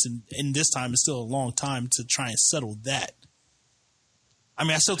 5 months in this time is still a long time to try and settle that. I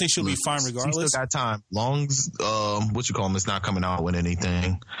mean, I still think she'll be fine regardless. She still got time. Long's, is not coming out with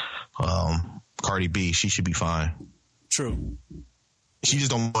anything. Cardi B, she should be fine. True. She just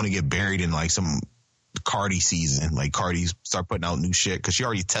don't want to get buried in like some Cardi season. Like Cardi start putting out new shit because she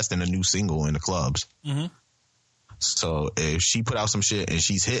already testing a new single in the clubs. Mm-hmm. So if she put out some shit and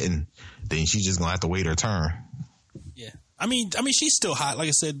she's hitting, then she's just gonna have to wait her turn. Yeah. I mean, she's still hot. Like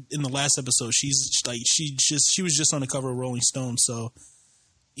I said in the last episode, she was just on the cover of Rolling Stone. So.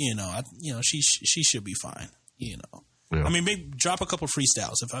 She should be fine. Yeah. I mean, maybe drop a couple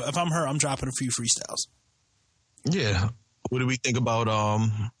freestyles. If I'm her, I'm dropping a few freestyles. Yeah. What do we think about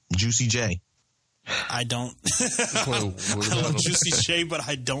Juicy J? I don't. I love Juicy J, but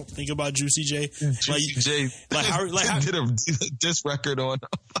I don't think about Juicy J. Juicy J did a diss record on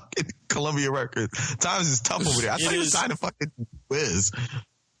fucking Columbia Records. Times is tough over there. I thought he was signed to fucking Wiz.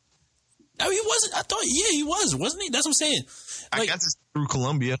 I mean, he wasn't. I thought, he was, wasn't he? That's what I'm saying. Like, I guess it's through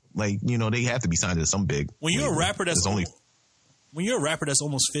Columbia. Like, they have to be signed to some big. When you're a rapper that's almost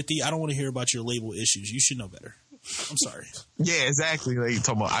 50, I don't want to hear about your label issues. You should know better. I'm sorry. Yeah, exactly. Like, you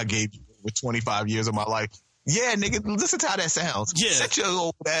talking about I gave you with 25 years of my life. Yeah, nigga, listen to how that sounds. Yeah. Set your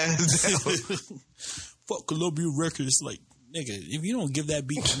old ass down. Fuck Columbia Records. Like, nigga, if you don't give that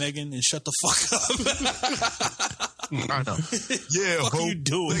beat to Megan and shut the fuck up. I know. Yeah, what ho. You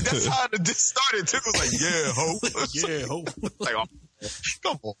doing? Like, that's how it started too. It was like, yeah, ho. Yeah, ho. Like, oh,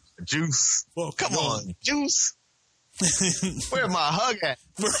 come on, Juice. Fuck come on, Juice. Where my hug at?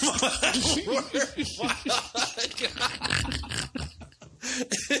 Where my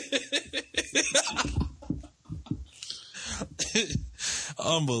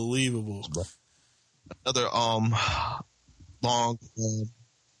Unbelievable. Another long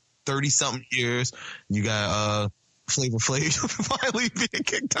 30-something years. You got Flavor Flav finally being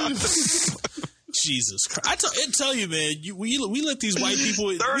kicked out. Jesus Christ! I tell you, man, we let these white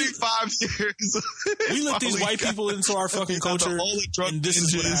people 35 years. We let these white people into our fucking culture, and this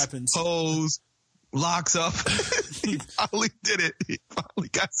is what happens. Hoes, locks up. He finally did it. He finally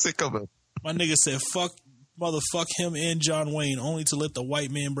got sick of it. My nigga said, "Fuck, motherfuck him and John Wayne," only to let the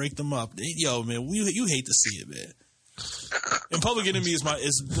white man break them up. Yo, man, you hate to see it, man. And Public Enemy is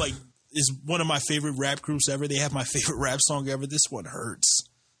one of my favorite rap groups ever. They have my favorite rap song ever. This one hurts.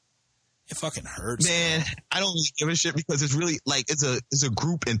 It fucking hurts. Man, I don't really give a shit because it's really like it's a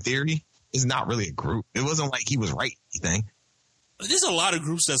group in theory. It's not really a group. It wasn't like he was right anything. There's a lot of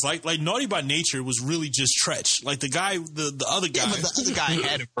groups that's like Naughty by Nature was really just Tretch. Like the guy, the other guy. Yeah, but the other guy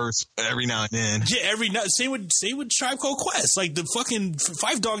had a verse every now and then. Yeah, every now. Same with Tribe Called Quest. Like the fucking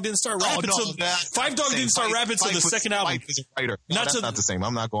Five Dog didn't start rapping until Five Dog didn't start rapping until the second album. Fife is a writer. No, that's not the same.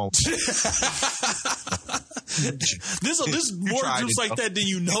 I'm not going. There's more groups like that than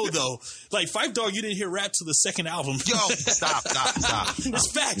you know though. Like Five Dog, you didn't hear rap till the second album. Yo, stop.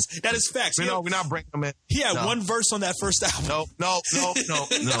 It's facts. That is facts. We're not bringing them in. He had one verse on that first album. No. You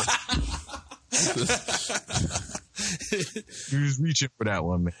was reaching for that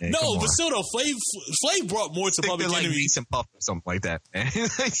one, man. No, but still though, Flav brought more to Public Enemy. Reese and Puff or something like that, man.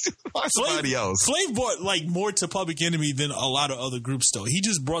 Somebody else. Flav brought like more to Public Enemy than a lot of other groups though. He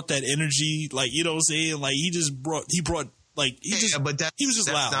just brought that energy, like, you know what I'm saying? Like he brought like he was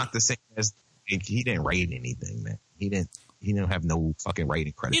just loud. That's not the same as he didn't write anything, man. He didn't. He didn't have no fucking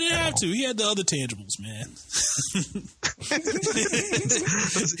writing credit. He didn't have to. He had the other tangibles, man.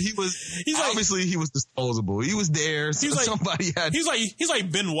 He was disposable. He was there. So somebody had. He's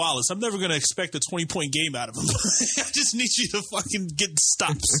like Ben Wallace. I'm never gonna expect a 20-point game out of him. I just need you to fucking get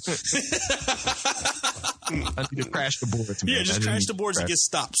stops. I need to crash the boards. Man. Yeah, just crash the boards and get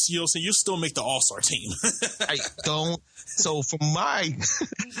stops. You know what I'm saying? You'll still make the All-Star team. I don't. So from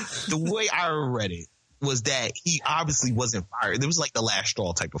the way I read it was that he obviously wasn't fired. It was like the last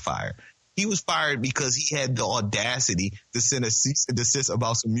straw type of fire. He was fired because he had the audacity to send a cease and desist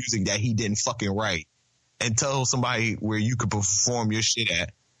about some music that he didn't fucking write and tell somebody where you could perform your shit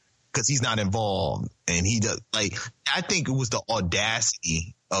at because he's not involved. And he does, like, I think it was the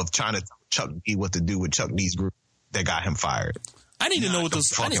audacity of trying to tell Chuck D what to do with Chuck D's group that got him fired. I need to know what those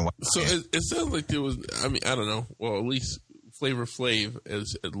fucking. So it sounds like there was. I mean, I don't know. Well, at least Flavor Flav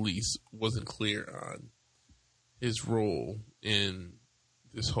at least wasn't clear on his role in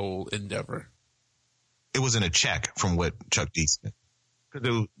this whole endeavor. It wasn't a check from what Chuck D said.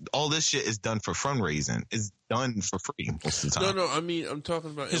 Because all this shit is done for fundraising. It's done for free most of the time. No. I mean, I'm talking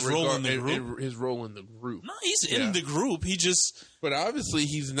about his role in the group. His role in the group. No, he's in the group. He just. But obviously,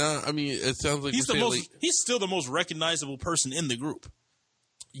 he's not. I mean, it sounds like he's he's still the most recognizable person in the group.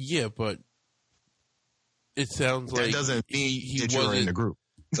 Yeah, but it sounds like that doesn't mean that you're in the group.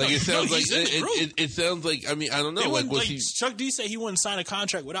 Like it sounds like it sounds like. I mean, I don't know. Like Chuck D said, he wouldn't sign a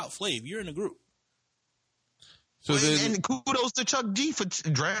contract without Flav. You're in the group. So and kudos to Chuck D for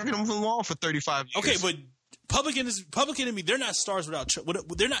dragging him along for 35 years. Okay, but Public Enemy, they're not stars without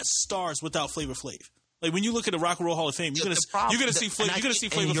they're not stars without Flavor Flav. Like when you look at the Rock and Roll Hall of Fame, you're gonna see Flavor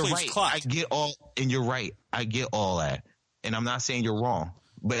Flav's clock. I get all, and you're right. I get all that, and I'm not saying you're wrong.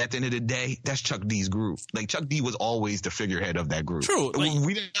 But at the end of the day, that's Chuck D's group. Like Chuck D was always the figurehead of that group. True. Like,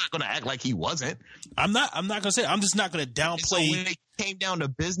 we're not gonna act like he wasn't. I'm not gonna say. I'm just not gonna downplay. So when it came down to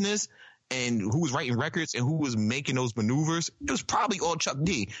business and who was writing records and who was making those maneuvers, it was probably all Chuck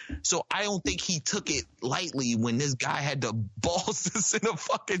D. So I don't think he took it lightly when this guy had the balls to send a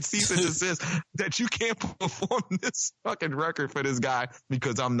fucking cease and desist that you can't perform this fucking record for this guy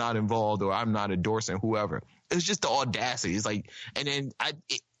because I'm not involved or I'm not endorsing whoever. It's just the audacity. It's like, and then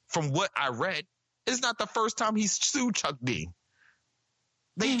from what I read, it's not the first time he's sued Chuck D.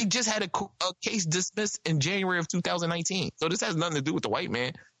 They just had a case dismissed in January of 2019. So this has nothing to do with the white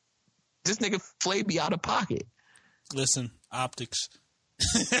man. This nigga Flav be out of pocket. Listen, optics.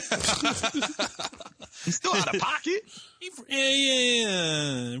 He's still out of pocket.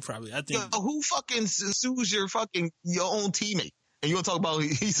 Yeah. Probably. I think. Who fucking sues your own teammate? And you want to talk about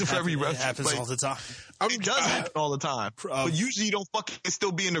he's a very It happens all the time. It does happen all the time. But usually you don't fucking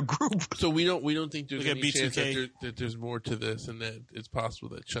still be in a group. So we don't think there's any chance that there's more to this, and that it's possible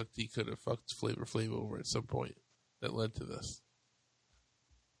that Chuck D could have fucked Flavor Flav over at some point that led to this.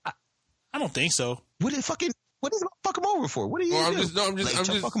 I don't think so. What is fuck him over for? What are you? I'm just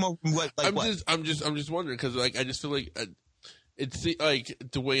fuck him over. What? I'm just wondering because like I just feel like it's like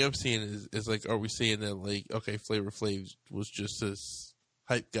the way I'm seeing it is like, are we saying that like, okay, Flavor Flav was just this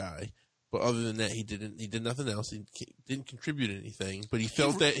hype guy, but other than that, he did nothing else. He didn't contribute anything, but he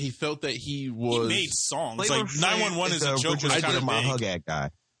felt that he was. He made songs. Flavor like 911 is a joke. Was kind of my hug at guy.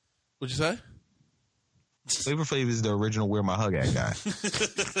 What'd you say? Flavor Flav is the original Where My Hug At guy.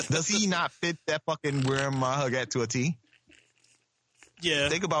 Does he not fit that fucking Where My Hug At to a T? Yeah.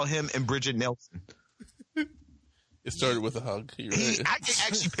 Think about him and Bridget Nelson. It started with a hug. Right. I can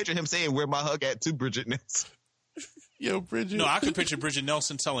actually picture him saying Where My Hug At to Bridget Nelson. Yo, Bridget. No, I can picture Bridget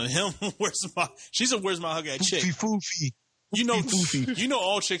Nelson telling him, she's a Where's My Hug At chick. Foofy. You know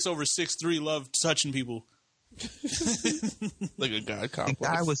all chicks over 6'3" love touching people. Like a god complex. The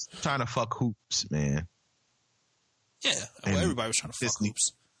guy was trying to fuck hoops, man. Yeah, well, everybody was trying to fuck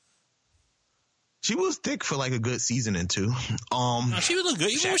hoops. She was thick for like a good season and two. No, she was looking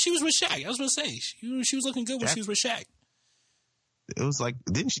good. Even when she was with Shaq. I was going to say, she was looking good when she was with Shaq. It was like,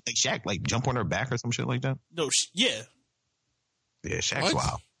 didn't she Shaq like jump on her back or some shit like that? No, yeah. Yeah, Shaq's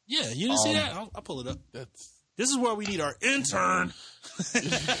wild. Yeah, you didn't see that? I'll pull it up. This is where we need our intern.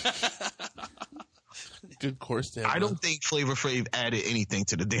 Good course, Dan. I don't think Flavor Flav added anything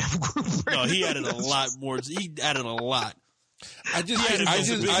to the damn group. No, he added a lot more. He added a lot. I just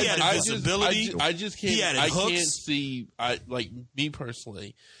can't see. Me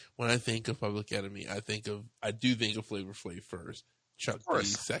personally, when I think of Public Enemy, I do think of Flavor Flav first, Chuck D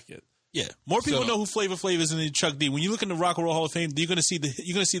second. Yeah, more people know who Flavor Flav is than Chuck D. When you look in the Rock and Roll Hall of Fame, you're gonna see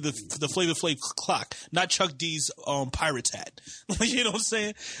the Flavor Flav clock, not Chuck D's Pirates hat. You know what I'm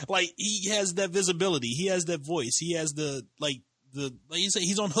saying? Like he has that visibility, he has that voice, he has the like you say,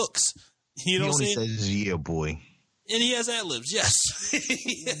 he's on hooks. You know what I'm saying? He only says, "Yeah, boy." And he has ad-libs, yes.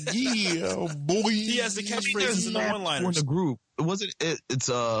 Yeah, boy. He has the catchphrases and the one-liners. In the group, it's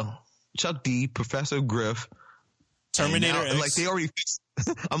Chuck D, Professor Griff, Terminator now, X. like they already fixed.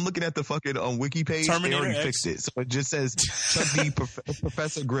 I'm looking at the fucking wiki page. Terminator they already X. fixed it, so it just says Chuck D,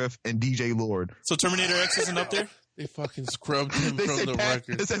 Professor Griff, and DJ Lord. So Terminator X isn't up there? They fucking scrubbed him They from said the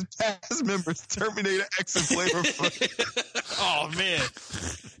record. It says past members Terminator X and Flavor Flav. Oh, man.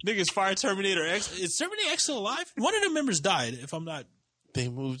 Niggas fired Terminator X. Is Terminator X still alive? One of the members died, if I'm not... They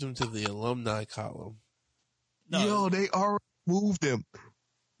moved him to the alumni column. No. Yo, they already moved him.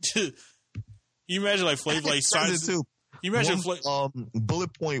 You imagine like Flav like signs... too. You imagine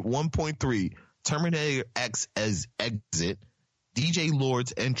Bullet point 1.3, Terminator X as exit, DJ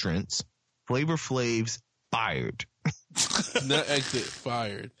Lord's entrance, Flavor Flav's fired. Not exit,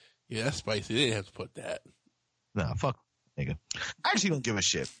 fired. Yeah, that's spicy. They didn't have to put that. Nah, fuck, nigga. I actually don't give a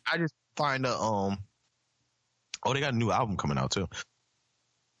shit. I just find oh, they got a new album coming out too.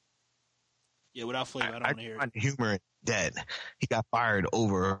 Yeah, without Flav, I don't want to hear find it. the humor in that he got fired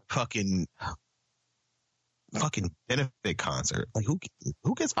over fucking benefit concert. Like who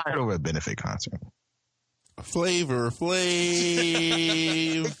gets fired over a benefit concert? Flavor Flav.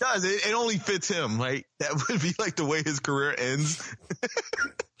 It does. It only fits him. Like that would be like the way his career ends.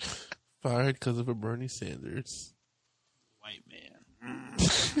 Fired because of a Bernie Sanders. White man.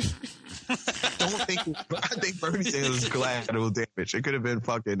 I think Bernie Sanders' collateral damage. It could have been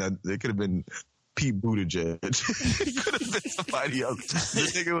it could have been Pete Buttigieg. It could have been somebody else.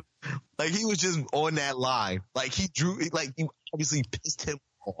 This nigga, like he was just on that line. Like he obviously pissed him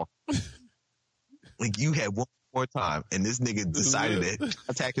off. Like you had one more time, and this nigga decided to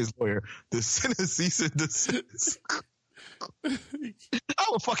attack his lawyer to send a cease and desist. I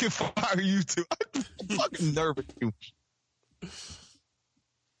would fucking fire you too. I'm fucking nervous. You.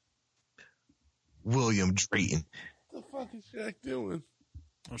 William Drayton. What the fuck is Shaq doing?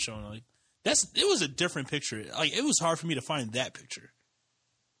 I'm showing like it was a different picture. Like it was hard for me to find that picture.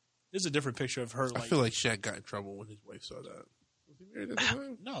 There's a different picture of her. Like, I feel like Shaq got in trouble when his wife saw that. Was he married at the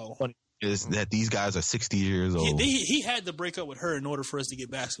time? No. Funny is that these guys are 60 years old. He had to break up with her in order for us to get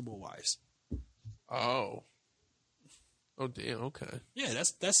basketball wives. Oh. Oh damn. Okay. Yeah,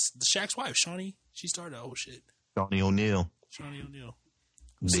 that's Shaq's wife, Shawnee. She started that whole shit. Shawnee O'Neal. Shawnee O'Neal.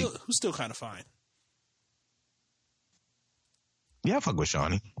 Who's still kind of fine. Yeah, I fuck with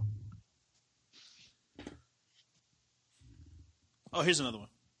Shawnee. Oh, here's another one.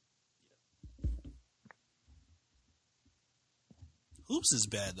 Hoops is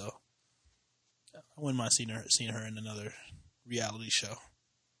bad though. I wouldn't mind seeing her in another reality show.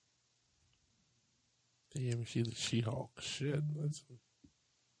 Damn, she's a She-Hulk. Shit, that's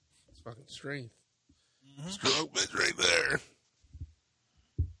fucking strength. Mm-hmm. Strong bitch right there.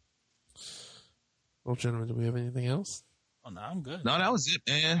 Well, gentlemen, do we have anything else? Oh no, I'm good. No, that was it,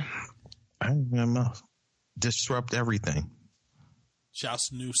 man. I remember disrupt everything. Shouts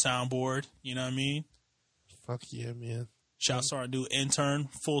to new soundboard. You know what I mean? Fuck yeah, man. Shouts to our new intern,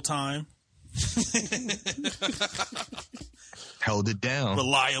 full time. Held it down.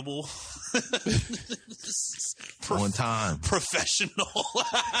 Reliable. On time. Professional.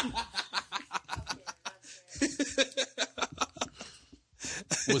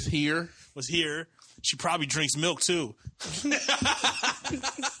 Was here. She probably drinks milk too.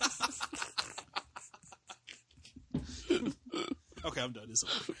 Okay, I'm done. This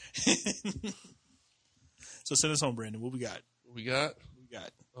over. So send us home, Brandon. What we got?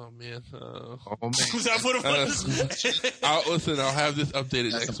 Oh man. Oh man. Listen, I'll have this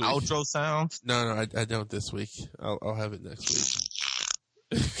updated next week. Outro sounds? No, I don't this week. I'll have it next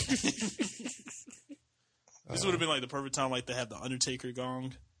week. This would have been like the perfect time, like to have the Undertaker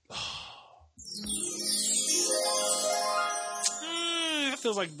gong. I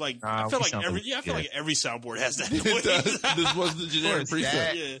feel like every soundboard has that. This was the generic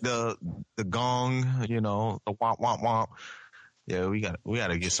preset. Yeah. The gong, the womp womp womp. Yeah, we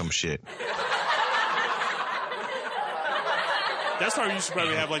gotta get some shit. That's why you should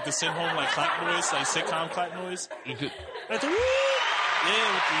probably have like the send home like clap noise, like sitcom clap noise. You could. That's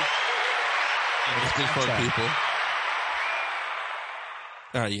it's good for people.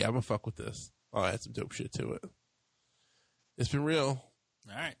 All right, yeah, I'm gonna fuck with this. I'll add some dope shit to it. It's been real.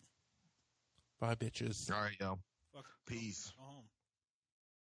 All right. Bye, bitches. All right, yo. Fuck. Peace. Go home.